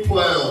 Keep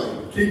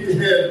plowing, keep your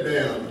head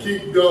down,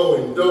 keep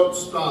going, don't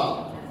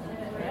stop.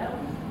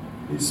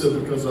 He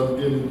said, because I've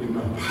given you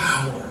my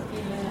power.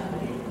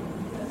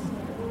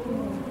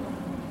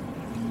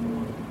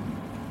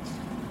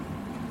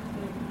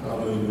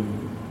 Hallelujah.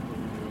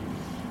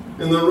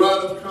 In the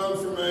rite of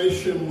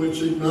confirmation,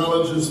 which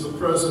acknowledges the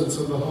presence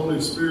of the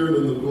Holy Spirit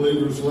in the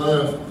believer's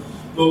life,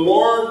 the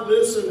Lord,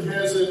 listen,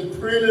 has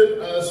imprinted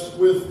us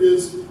with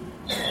His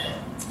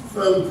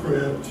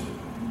thumbprint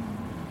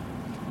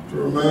to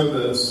remind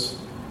us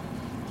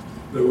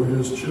that we're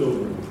His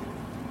children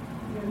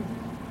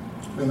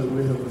and that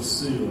we have a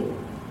seal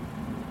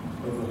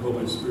of the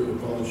Holy Spirit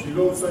upon us. You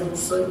don't think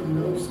Satan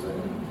knows that?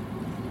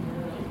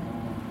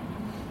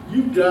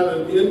 You've got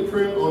an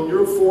imprint on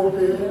your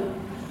forehead,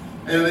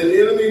 and the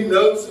enemy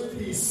knows it,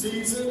 he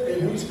sees it,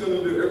 and he's going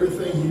to do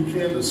everything he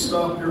can to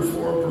stop your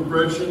forward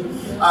progression.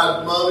 I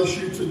admonish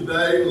you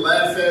today,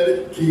 laugh at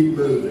it, keep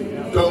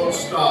moving. Don't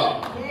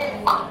stop.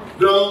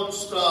 Don't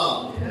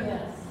stop.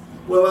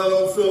 Well, I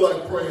don't feel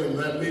like praying.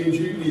 That means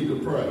you need to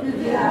pray.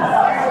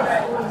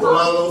 Well,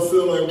 I don't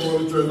feel like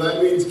going to church.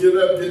 That means get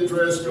up, get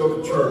dressed, go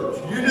to church.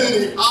 You do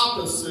the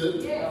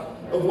opposite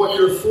of what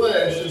your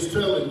flesh is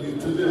telling you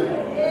to do.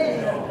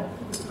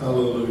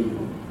 Hallelujah.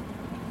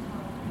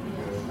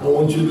 I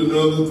want you to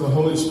know that the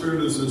Holy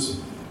Spirit is as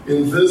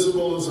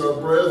invisible as our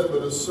breath,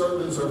 but as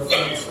certain as our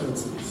five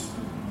senses.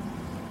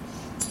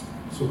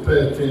 So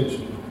pay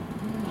attention.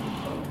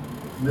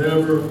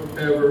 Never,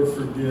 ever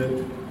forget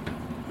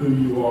who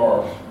you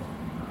are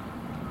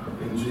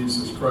in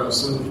Jesus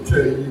Christ. Let me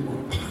tell you, you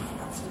were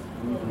powerful.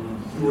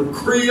 You were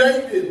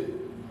created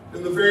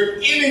in the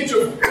very image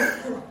of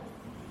God.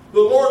 The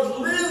Lord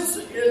lives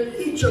in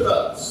each of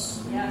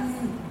us.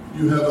 Yes.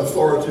 You have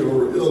authority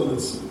over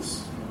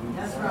illnesses.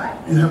 That's right.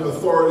 You have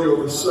authority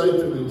over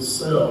Satan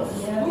himself.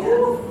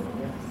 Yes.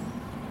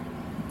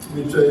 Let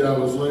me tell you, I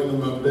was laying in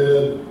my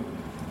bed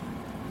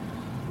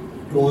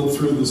going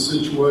through the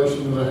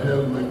situation that I had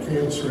with my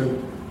cancer, and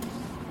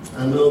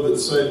I know that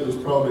Satan was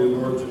probably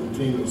in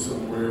Argentina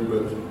somewhere,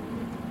 but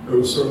there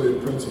was certainly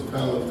a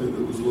principality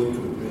that was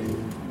looking at me.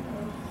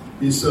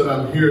 He said,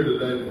 I'm here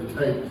today to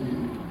take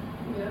you.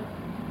 Yeah.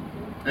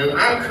 And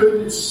I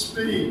couldn't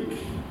speak.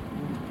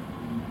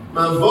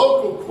 My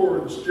vocal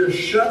cords just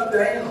shut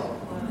down.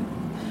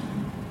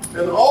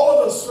 And all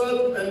of a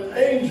sudden, an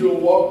angel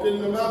walked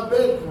into my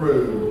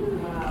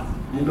bedroom. Wow.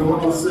 You know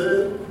what he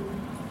said?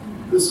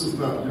 This is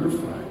not your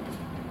fight.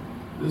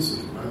 This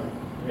is mine.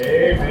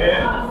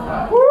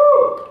 Amen.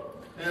 Woo!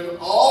 And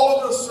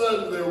all of a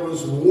sudden, there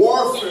was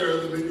warfare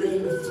that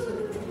began to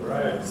take.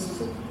 Right.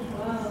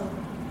 Wow.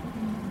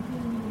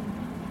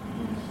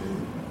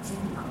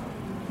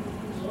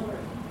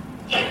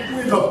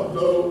 We don't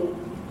know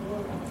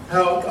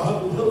how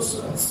God loves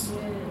us.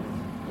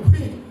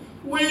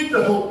 We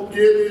don't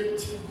get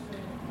it.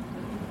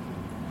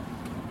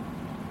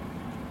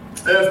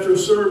 After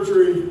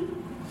surgery,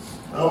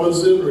 I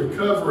was in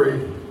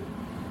recovery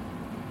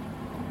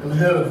and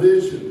had a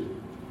vision.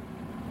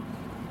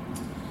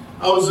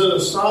 I was in a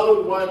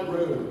solid white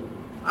room.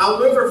 I'll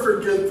never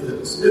forget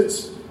this.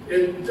 It's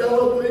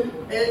indelibly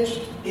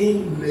etched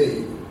in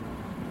me.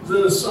 I was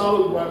in a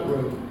solid white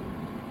room.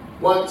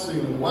 White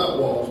ceiling, white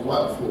walls,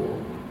 white floor.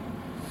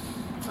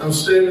 I'm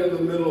standing in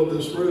the middle of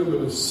this room,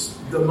 and a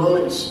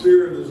demonic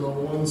spirit is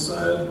on one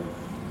side,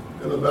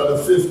 and about a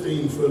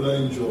 15-foot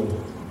angel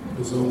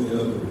is on the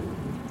other.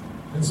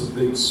 Has a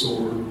big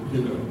sword,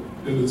 in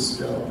his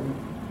scalp.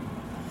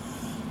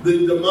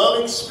 The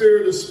demonic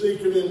spirit is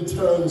speaking in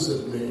tongues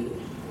at me.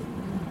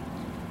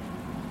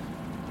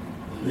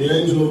 The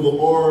angel of the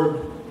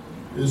Lord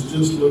is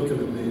just looking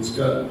at me. He's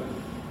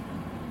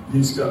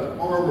got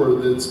armor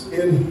that's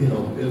in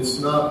him. It's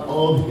not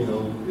on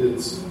him.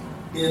 It's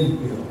in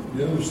him.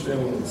 You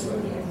understand what I'm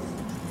saying?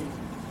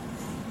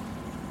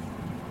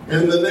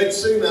 And the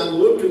next thing, I'm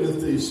looking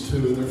at these two,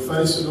 and they're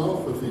facing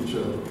off with each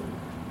other.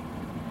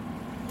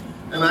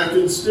 And I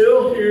can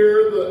still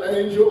hear the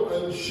angel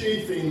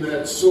unsheathing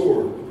that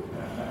sword.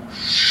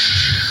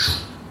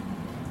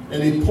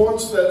 And he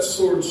points that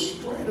sword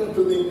straight up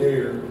in the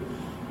air.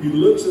 He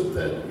looks at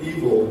that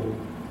evil,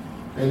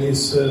 and he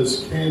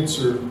says,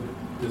 cancer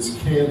is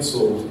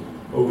canceled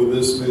over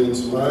this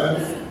man's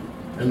life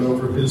and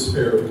over his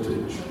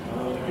heritage.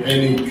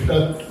 And he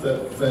cut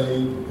that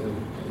thing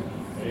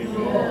in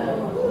half.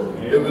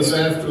 It was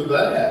after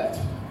that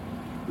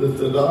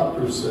the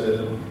doctor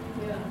said,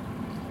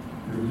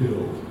 you're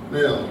healed.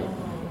 Now,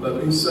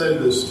 let me say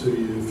this to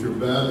you. If you're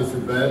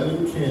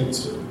battling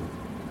cancer,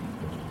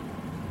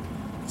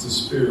 it's a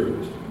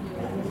spirit.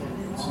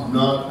 It's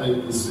not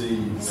a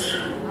disease.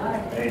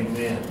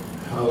 Amen.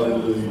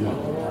 Hallelujah.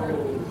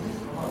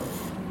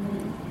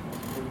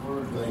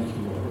 Thank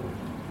you, Lord.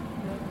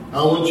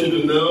 I want you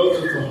to know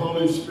that the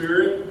Holy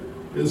Spirit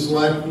is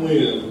like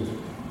wind,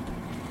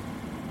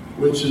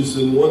 which is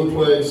in one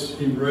place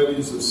he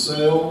readies a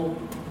sail,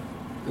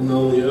 and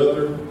on the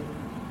other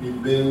he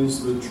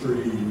bends the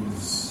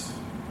trees.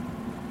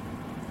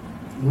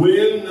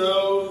 Wind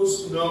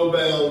knows no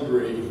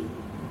boundary.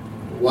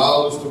 The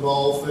wildest of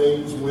all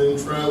things, wind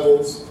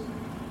travels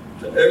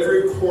to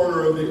every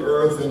corner of the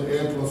earth and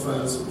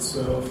amplifies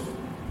itself.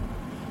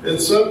 It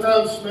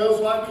sometimes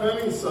smells like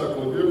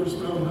honeysuckle. Have you ever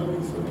smelled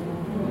honeysuckle?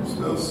 It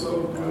smells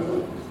so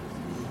good.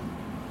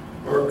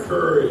 Or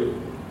curry,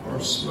 or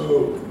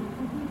smoke.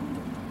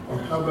 Or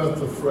how about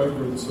the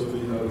fragrance of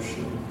the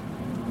ocean?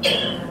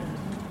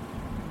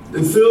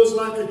 It feels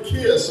like a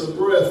kiss, a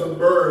breath, a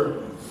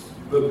burn.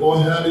 But boy,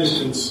 how do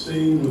you can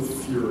steam with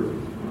fury.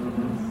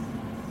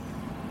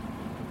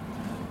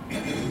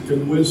 It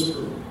can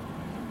whisper.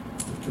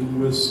 It can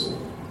whistle.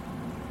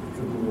 It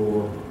can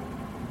roar.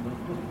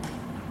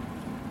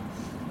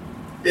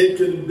 It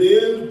can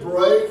bend,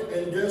 break,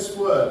 and guess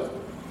what?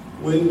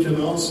 Wind can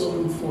also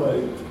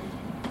inflate.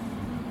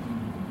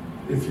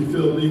 If you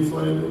feel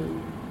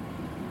deflated,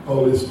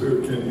 Holy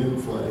Spirit can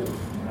inflate.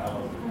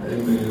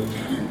 Amen.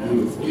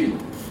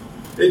 Beautiful.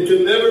 It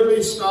can never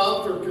be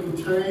stopped or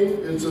contained.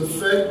 Its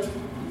effect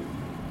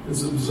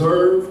is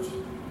observed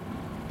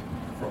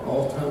for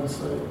all time's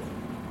sake.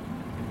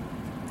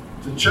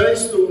 To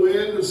chase the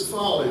wind is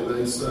folly,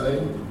 they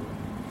say.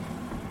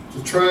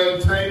 To try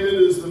and tame it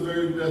is the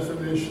very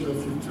definition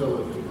of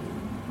futility.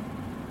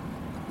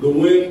 The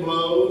wind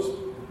blows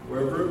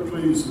wherever it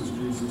pleases,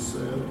 Jesus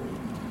said.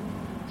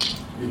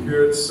 You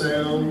hear its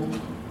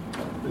sound,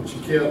 but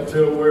you can't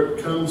tell where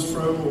it comes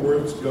from or where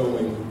it's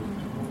going.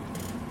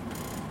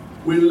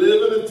 We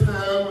live in a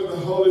time when the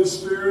Holy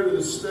Spirit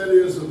is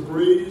steady as a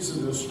breeze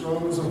and as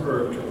strong as a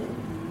hurricane.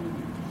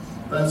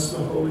 That's the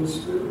Holy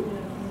Spirit.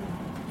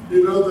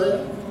 You know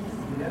that?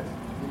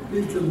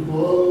 He can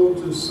blow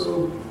just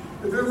so...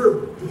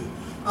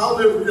 I'll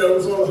never forget, I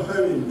was on a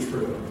hunting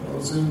trip. I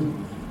was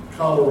in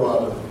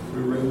Colorado.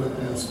 We were in the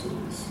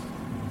Aspens.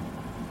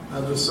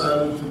 I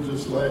decided to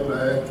just lay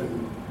back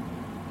and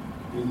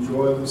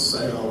enjoy the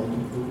sound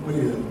of the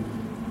wind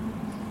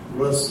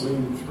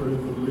rustling through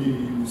the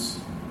leaves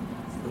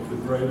of the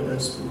great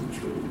aspen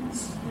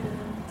trees.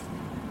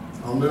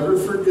 I'll never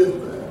forget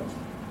that.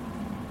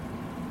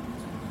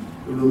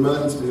 It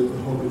reminds me of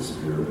the Holy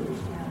Spirit.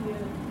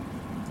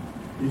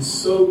 He's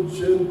so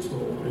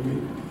gentle, and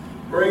he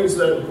brings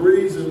that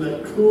breeze, and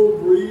that cool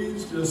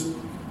breeze just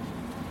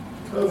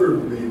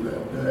covered me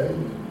that day.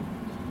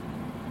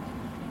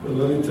 But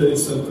let me tell you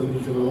something, he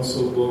can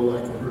also blow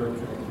like a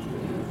hurricane.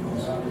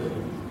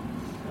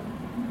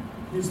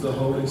 He's the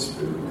Holy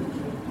Spirit.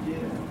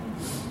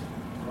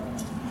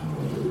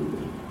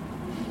 Hallelujah.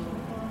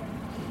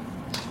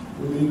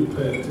 We need to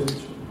pay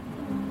attention.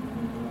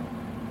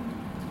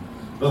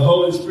 The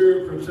Holy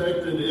Spirit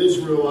protected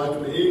Israel like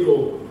an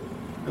eagle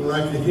and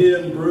like a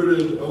hen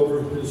brooded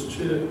over his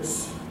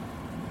chicks.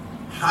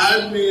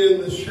 Hide me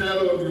in the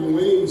shadow of your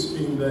wings,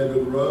 King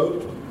David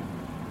wrote,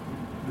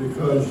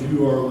 because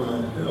you are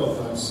my help.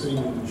 I've seen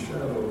in the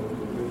shadow of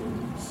your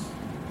wings.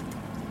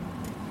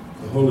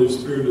 The Holy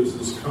Spirit is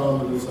as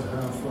common as a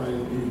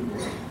half-flying eagle.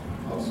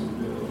 Also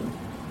dead.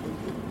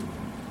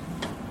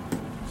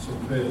 So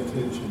pay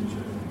attention,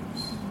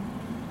 James.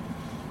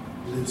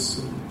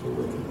 Listen to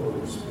what the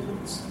Holy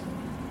Spirit says.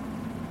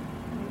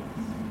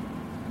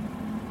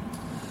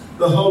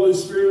 The Holy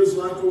Spirit is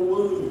like a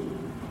womb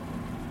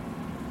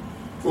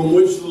from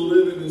which the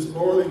living is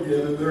born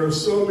again. And there are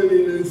so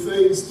many new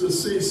things to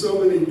see,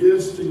 so many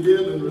gifts to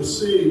give and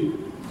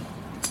receive,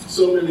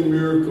 So many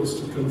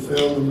miracles to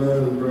confound the mind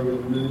and bring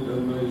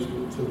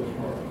amazement to the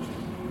heart.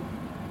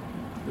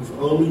 If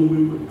only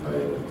we would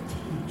pay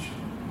attention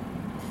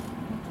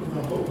to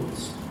the Holy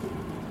Spirit.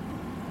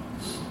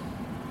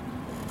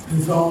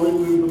 If only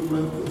we would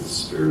let the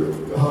Spirit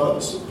of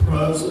God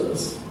surprise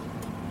us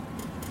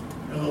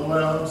and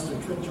allow us to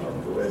catch our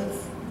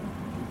breath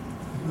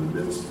in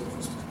the midst of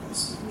His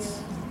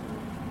presence.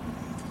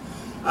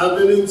 I've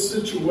been in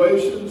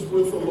situations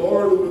with the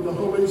Lord and with the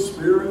Holy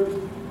Spirit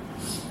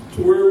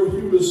to where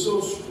He was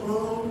so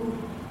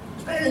strong,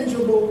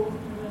 tangible,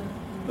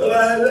 that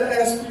I had to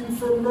ask Him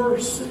for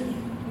mercy.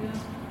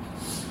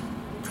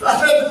 I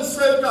had to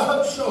say,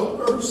 God, show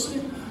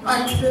mercy.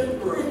 I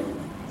can't breathe.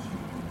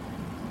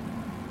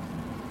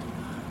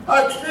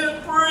 I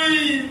can't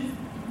breathe.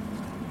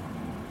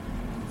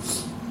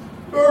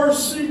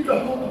 Mercy,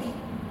 God.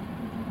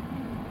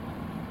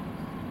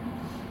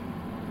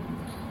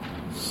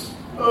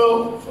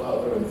 Oh,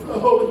 Father, the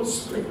Holy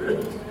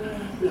Spirit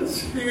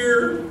is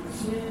here.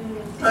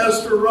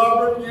 Pastor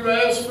Robert, you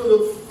asked for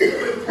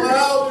the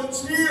cloud.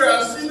 It's here.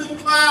 I see the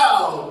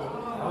cloud.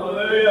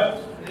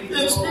 Hallelujah.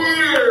 It's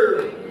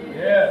here.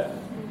 Yes.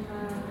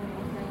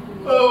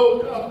 Oh,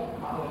 God.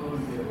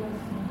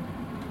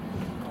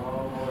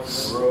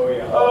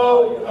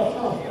 Oh, God.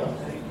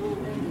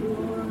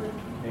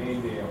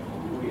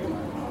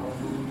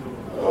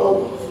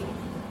 Oh.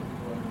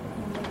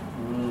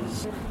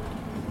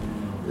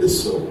 It's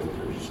so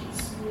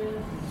precious.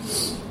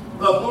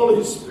 The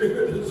Holy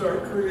Spirit is our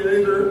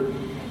Creator.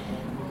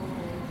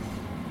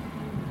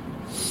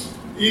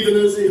 Even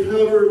as He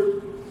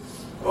hovered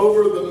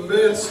over the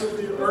mess of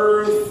the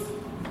earth,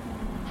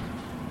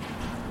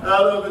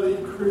 out of it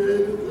He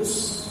created this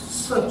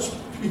such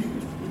beauty.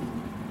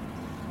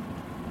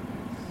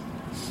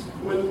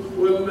 When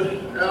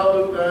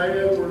Al and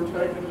Diane were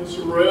taking us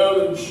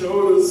around and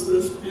showing us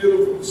this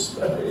beautiful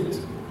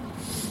state,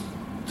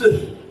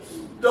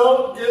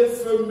 don't get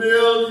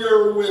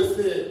familiar with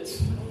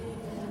it.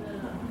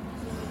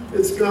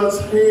 It's God's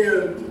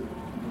hand.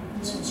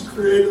 It's His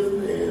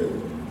creative hand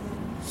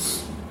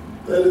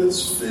that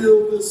has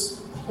filled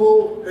this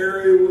whole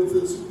area with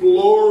His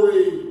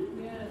glory.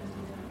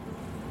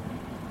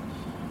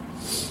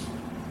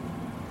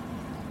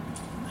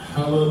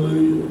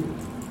 Hallelujah.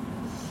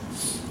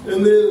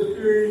 And then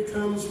here He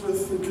comes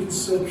with the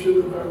conception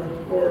of our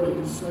heart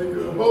and saying,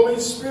 the Holy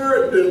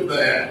Spirit did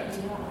that.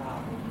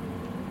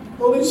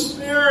 Holy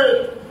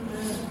Spirit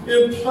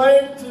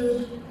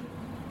implanted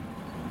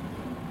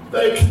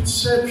that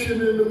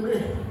conception into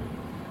me.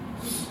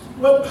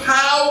 What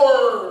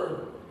power!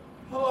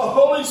 The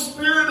Holy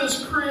Spirit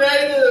is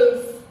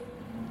creative.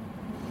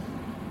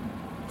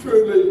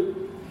 Truly,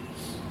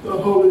 the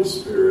Holy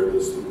Spirit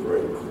is the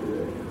great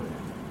creator.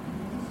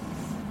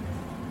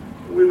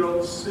 We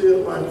don't see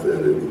it like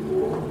that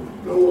anymore.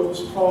 No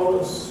one's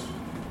taught us.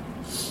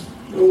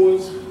 No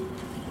one's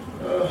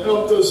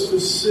helped us to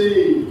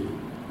see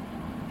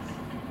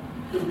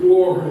the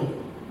glory,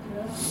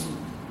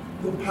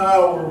 the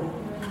power,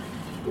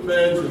 the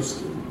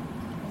majesty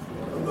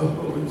of the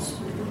Holy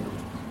Spirit.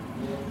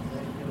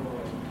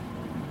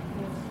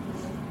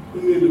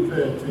 We need to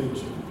pay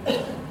attention.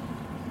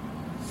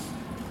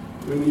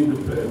 We need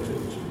to pay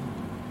attention.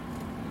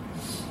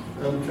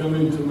 I'm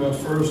coming to my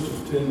first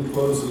of 10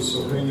 closes, so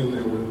hang in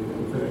there with me,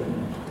 okay?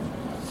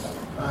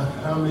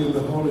 I mean,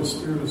 the Holy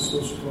Spirit is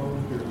so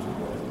strong here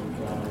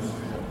today.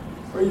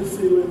 Are you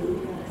feeling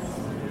it?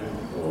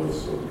 Oh,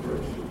 it's so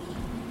precious.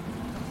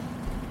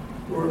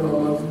 Lord, I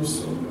love you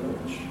so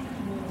much.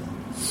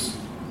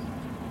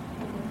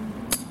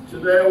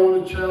 Today I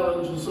want to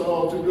challenge us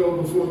all to go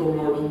before the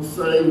Lord and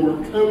say,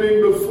 we're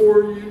coming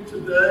before you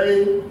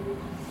today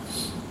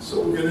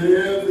so we can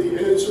have the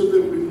answer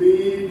that we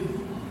need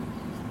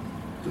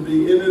to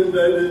be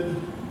inundated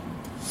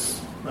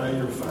by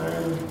your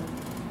fire.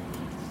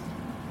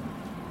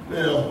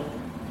 Now,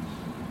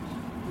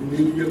 you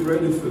need to get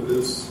ready for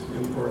this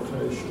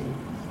impartation,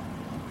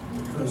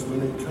 because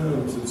when it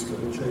comes, it's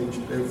going to change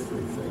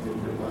everything in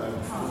your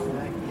life.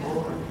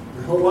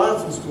 Your whole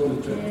life is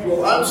going to change.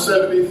 Well, I'm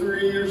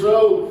 73 years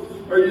old.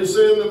 Are you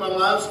saying that my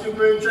life's going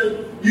to change?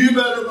 You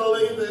better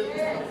believe it.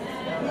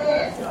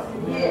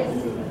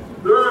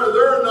 There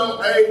are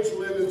no age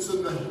limits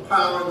in the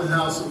power in the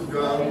house of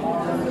God.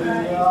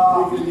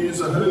 He can use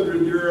a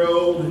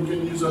 100-year-old. He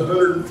can use a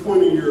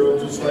 120-year-old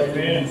just like he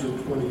can use a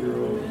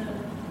 20-year-old.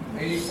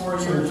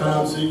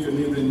 Sometimes He can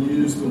even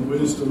use the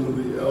wisdom of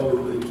the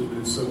elderly to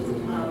do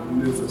something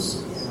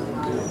magnificent.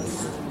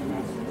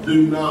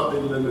 Do not be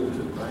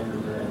limited by your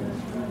age.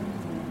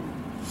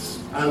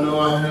 I know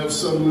I have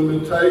some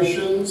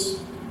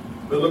limitations,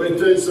 but let me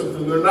tell you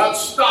something. They're not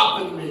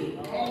stopping me.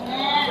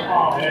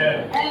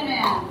 Amen.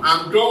 Amen.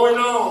 I'm going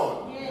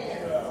on.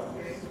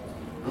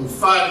 I'm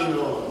fighting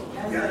on.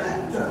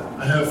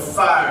 I have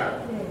fire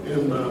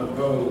in my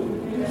bones.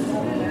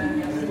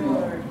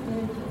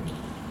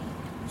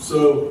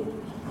 So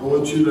I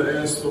want you to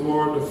ask the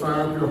Lord to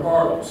fire up your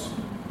hearts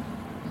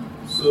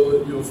so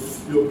that you'll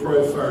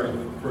pray fiery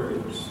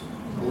prayers.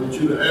 I want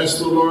you to ask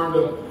the Lord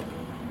to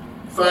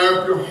Fire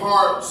up your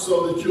heart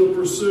so that you'll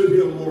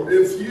pursue Him more.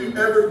 If you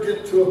ever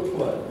get to a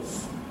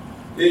place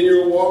in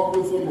your walk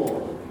with the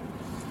Lord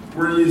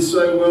where you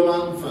say, well,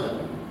 I'm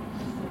fine,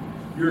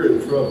 you're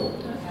in trouble.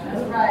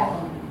 That's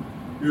right.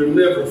 You're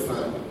never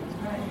fine.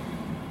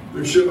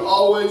 There should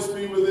always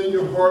be within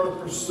your heart a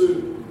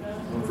pursuit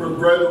for a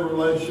greater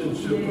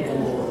relationship with the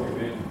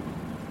Lord.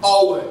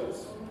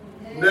 Always.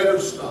 Never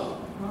stop.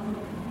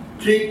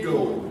 Keep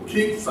going.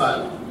 Keep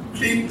fighting.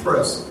 Keep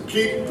pressing.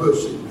 Keep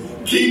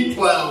pushing. Keep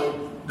plowing.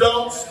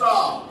 Don't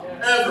stop.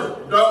 Ever.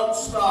 Don't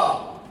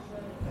stop.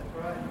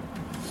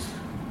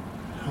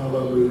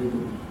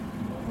 Hallelujah.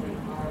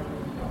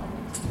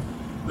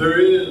 There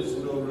is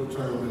no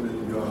retirement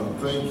in God.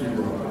 Thank you,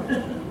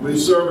 Lord. We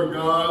serve a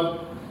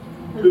God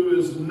who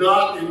is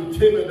not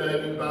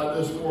intimidated by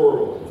this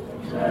world.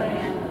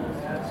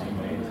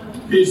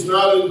 He's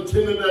not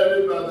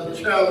intimidated by the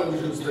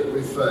challenges that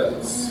we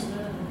face.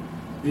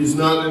 He's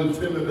not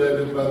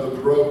intimidated by the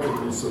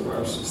brokenness of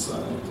our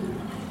society.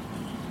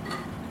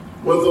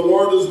 What the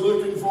Lord is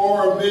looking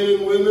for are men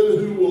and women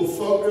who will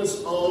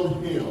focus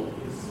on Him.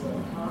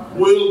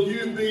 Will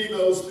you be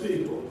those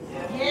people?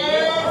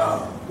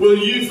 Yes. Will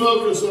you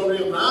focus on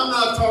Him? Now, I'm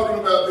not talking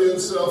about being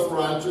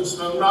self-righteous.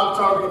 I'm not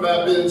talking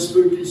about being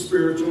spooky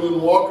spiritual and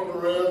walking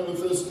around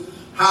with this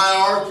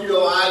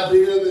hierarchical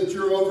idea that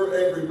you're over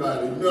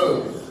everybody.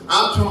 No.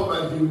 I'm talking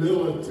about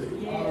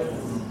humility.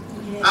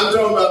 I'm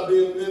talking about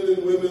being men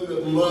and women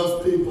that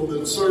love people,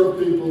 that serve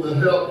people, that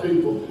help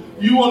people.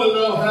 You want to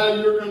know how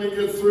you're going to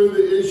get through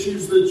the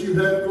issues that you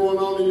have going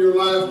on in your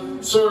life?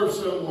 Serve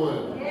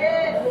someone.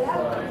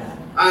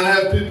 I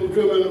have people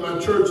come into my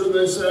church and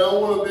they say, I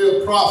want to be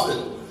a prophet.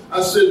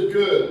 I said,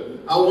 good.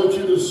 I want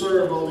you to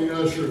serve on the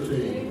usher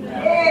team.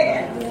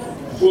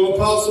 Well,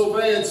 Apostle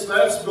Vance,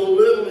 that's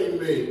belittling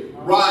me.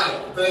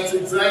 Right. That's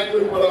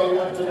exactly what I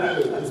want to do,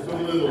 is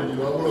belittle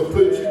you. I want to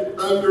put you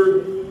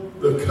under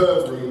the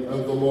covering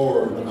of the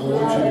Lord. I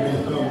want you to be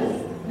humble.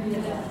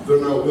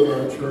 They're not with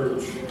our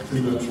church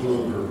too much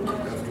longer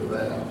after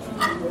that.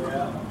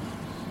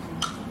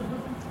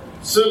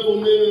 Simple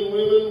men and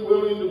women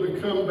willing to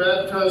become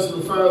baptized in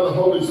the fire of the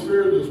Holy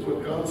Spirit is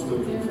what God's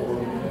looking for.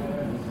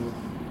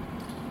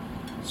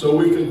 So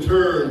we can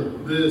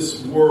turn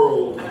this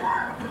world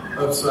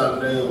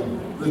upside down.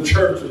 The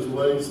church is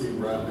lazy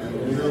right now,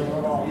 you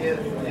know?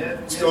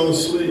 It's going to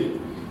sleep.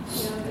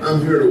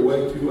 I'm here to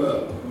wake you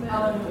up.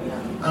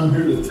 I'm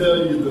here to tell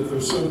you that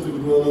there's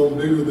something going on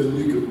bigger than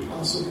you could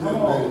possibly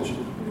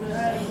imagine.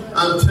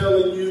 I'm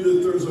telling you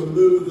that there's a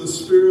move of the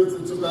Spirit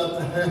that's about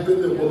to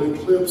happen that will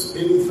eclipse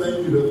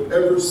anything you have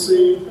ever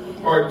seen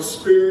or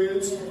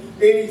experienced.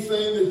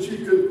 Anything that you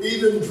could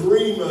even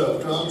dream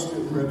of, God's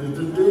getting ready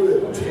to do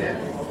it.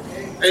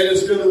 And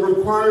it's going to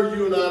require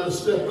you and I to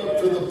step up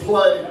to the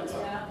plate.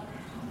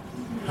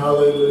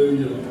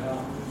 Hallelujah.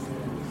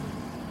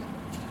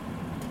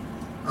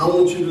 I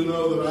want you to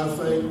know that I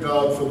thank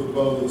God for the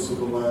boldness of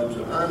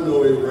Elijah. I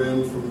know he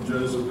ran from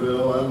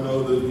Jezebel. I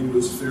know that he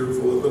was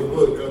fearful. But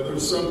look,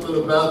 there's something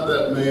about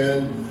that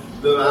man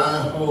that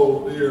I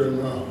hold dear in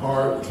my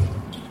heart.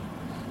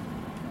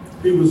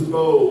 He was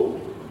bold.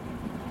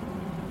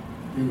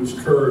 He was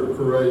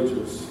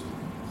courageous.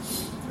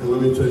 And let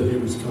me tell you, he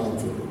was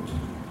confident.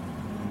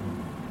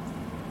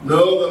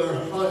 Know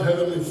that our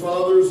Heavenly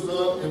Father is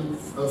not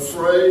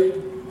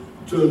afraid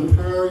to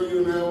empower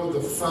you now with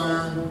the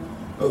fire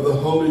of the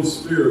Holy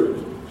Spirit.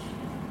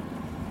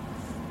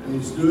 And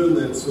He's doing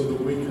that so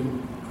that we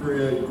can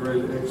create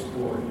great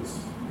exploits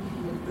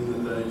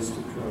in the days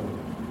to come.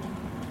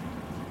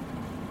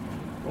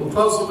 Well,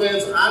 Apostle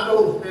Vance, I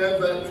don't have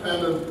that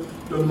kind of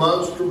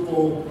demonstrative,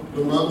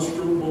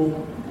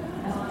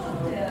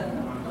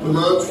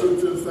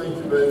 thank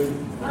you, baby,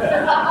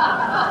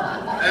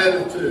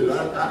 attitude.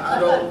 I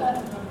don't,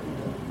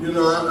 you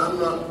know,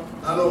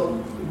 I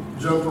don't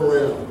jump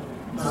around.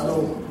 I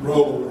don't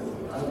roll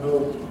around. I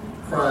don't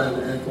cry and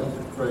act like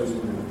a crazy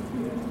man.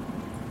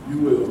 You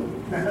will.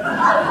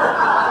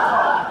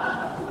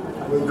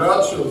 When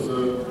God shows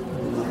up,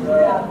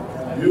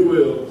 you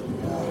will.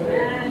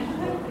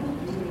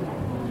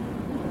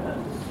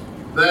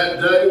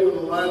 That day when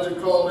Elijah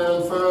called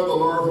down fire, the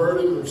Lord heard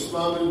him and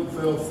responded and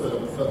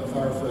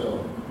fire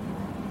fell.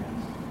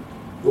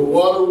 The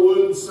water,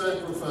 wood, and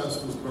sacrifice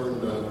was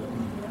burned up.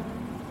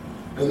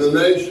 And the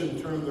nation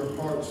turned their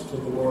hearts to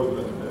the Lord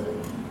that day.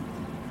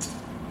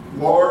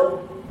 Lord,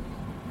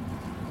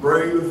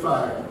 bring the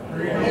fire.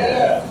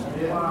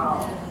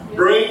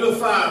 Bring the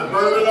fire.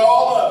 Burn it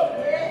all up.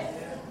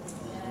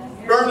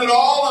 Burn it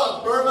all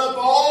up. Burn up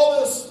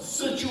all the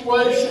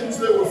situations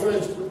that we're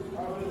faced with.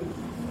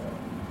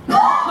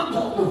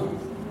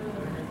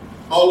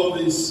 All of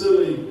these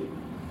silly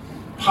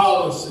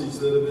policies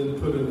that have been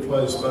put in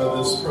place by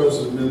this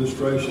present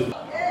administration.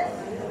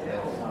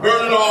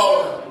 Burn it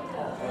all up.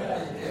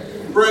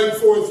 Bring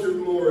forth your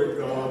glory,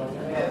 God.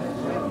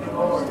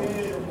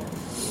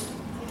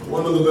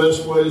 One of the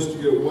best ways to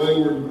get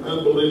wayward and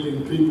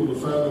unbelieving people to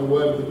find their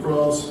way to the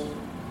cross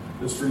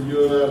is for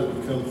you and I to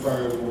become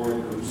fire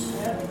warriors.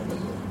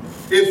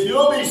 If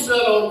you'll be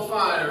set on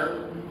fire,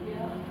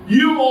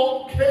 You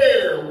won't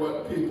care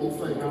what people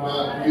think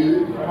about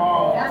you.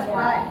 That's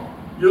right.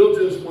 You'll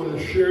just want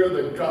to share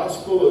the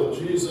gospel of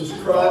Jesus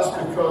Christ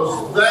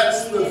because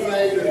that's the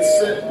thing that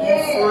set you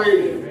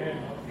free.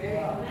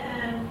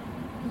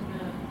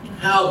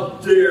 How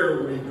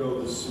dare we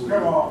go to sleep?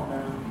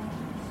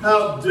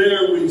 How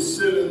dare we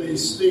sit in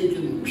these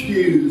stinking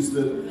pews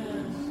that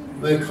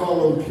they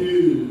call them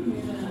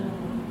pews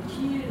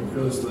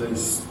because they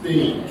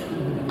stink.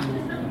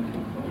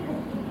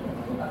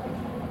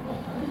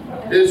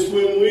 It's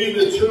when we,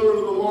 the children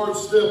of the Lord,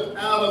 step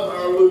out of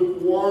our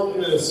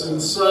lukewarmness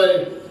and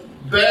say,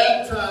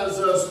 baptize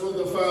us with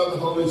the fire of the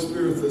Holy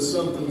Spirit, that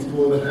something's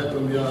going to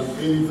happen beyond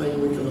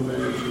anything we can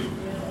imagine.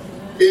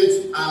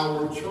 It's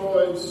our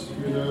choice,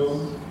 you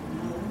know.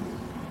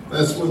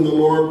 That's when the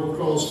Lord will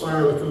cause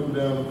fire to come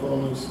down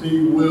upon us.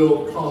 He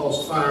will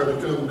cause fire to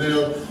come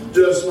down.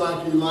 Just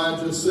like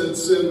Elijah said,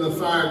 send the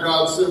fire.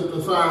 God sent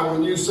the fire.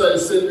 When you say,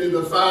 send me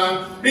the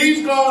fire,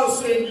 He's going to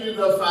send you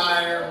the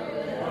fire.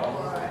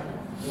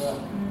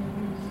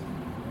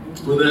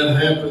 When that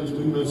happens,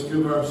 we must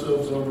give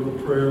ourselves over to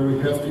prayer. We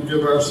have to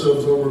give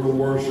ourselves over to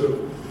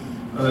worship.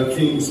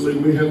 Kingsley,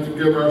 we have to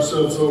give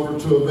ourselves over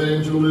to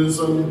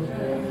evangelism.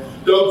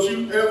 Don't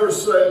you ever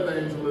say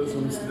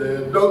evangelism's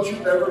dead. Don't you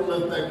ever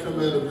let that come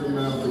out of your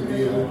mouth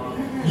again.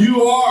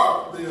 You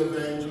are the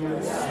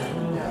evangelist.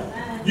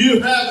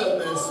 You have a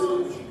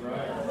message.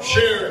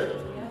 Share it.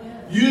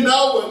 You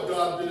know what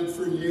God did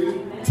for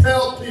you.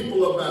 Tell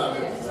people about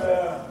it.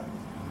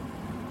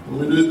 When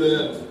we do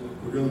that,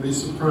 we're going to be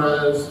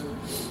surprised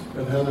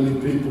at how many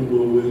people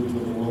will win to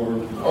the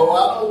Lord. Oh,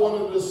 I don't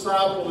want a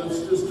disciple. It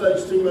just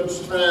takes too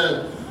much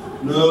time.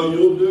 No,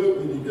 you'll do it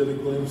when you get a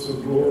glimpse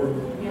of glory.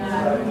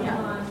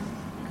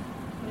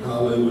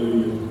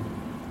 Hallelujah.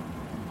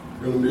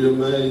 You're going to be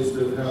amazed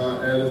at how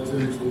our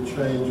attitudes will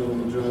change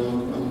on the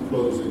job. I'm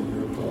closing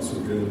here,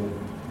 Apostle Gale.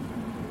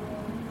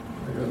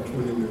 I got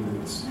 20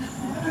 minutes.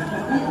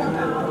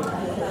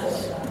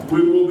 We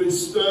will be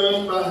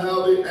stunned by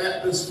how the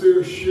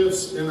atmosphere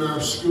shifts in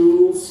our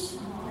schools.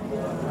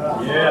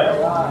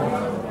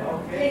 Yeah.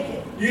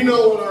 You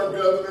know what our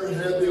governor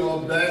had the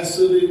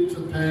audacity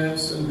to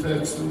pass in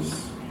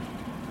Texas?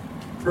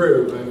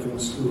 Prayer back in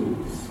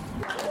schools.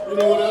 You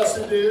know what else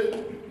he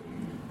did?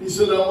 He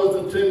said, I want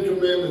the 10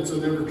 Commandments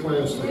in every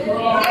classroom.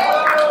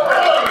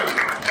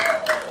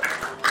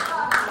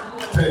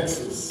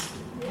 Texas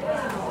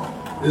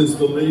is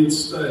the lead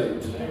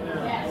state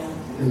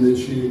in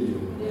this union.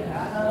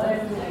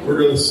 We're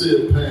going to see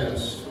it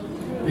passed.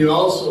 He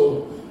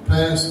also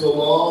passed a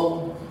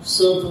law,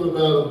 something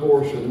about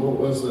abortion. What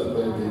was that,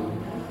 baby?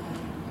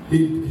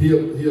 He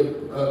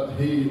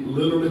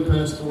literally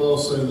passed a law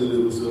saying that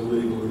it was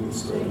illegal in the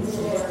state.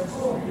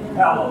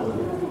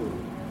 Hallelujah.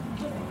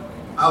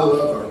 I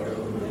love our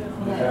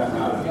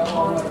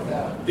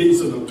governor.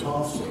 He's an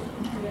apostle.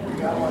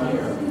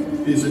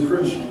 He's a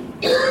Christian.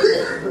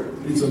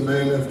 He's a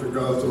man after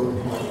God's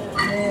own heart.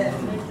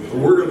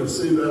 And we're going to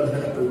see that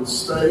happen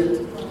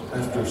state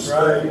after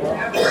state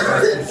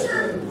after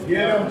state.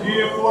 Get him,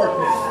 Gia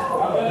Forte.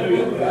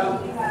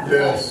 Hallelujah.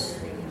 Yes.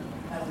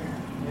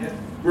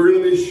 We're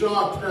going to be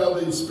shocked how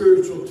the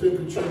spiritual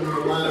temperature in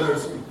our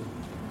lives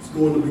is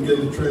going to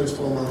begin to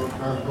transform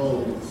our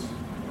homes.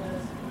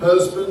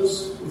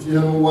 Husbands, if you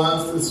have a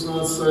wife that's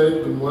not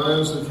saved, and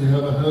wives, if you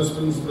have a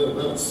husband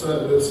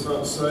that's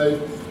not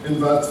saved,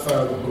 invite the fire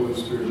of the Holy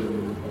Spirit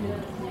into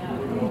your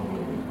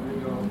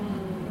home.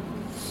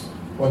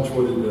 Watch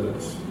what He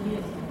does.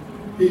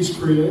 He's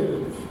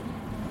creative.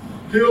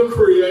 He'll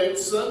create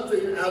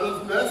something out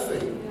of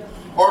nothing.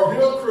 Or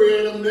He'll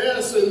create a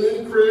mess and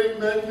then create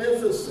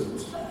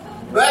magnificence.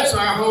 That's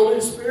our Holy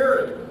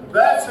Spirit.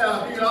 That's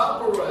how He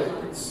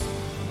operates.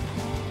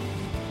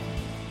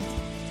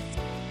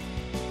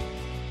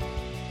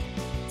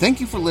 Thank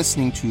you for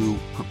listening to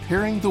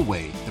Preparing the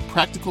Way, the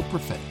Practical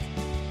Prophetic.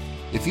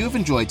 If you have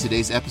enjoyed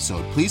today's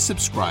episode, please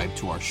subscribe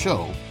to our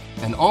show,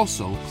 and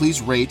also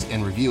please rate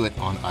and review it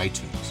on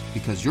iTunes,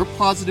 because your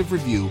positive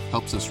review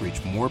helps us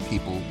reach more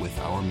people with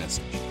our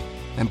message.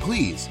 And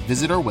please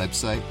visit our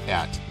website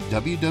at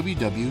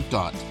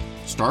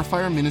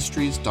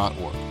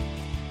www.starfireministries.org.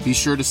 Be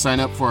sure to sign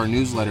up for our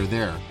newsletter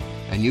there,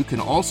 and you can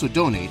also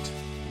donate,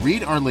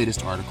 read our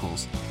latest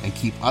articles, and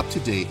keep up to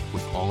date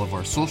with all of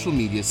our social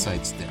media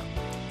sites there.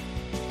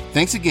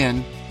 Thanks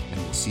again,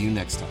 and we'll see you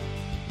next time.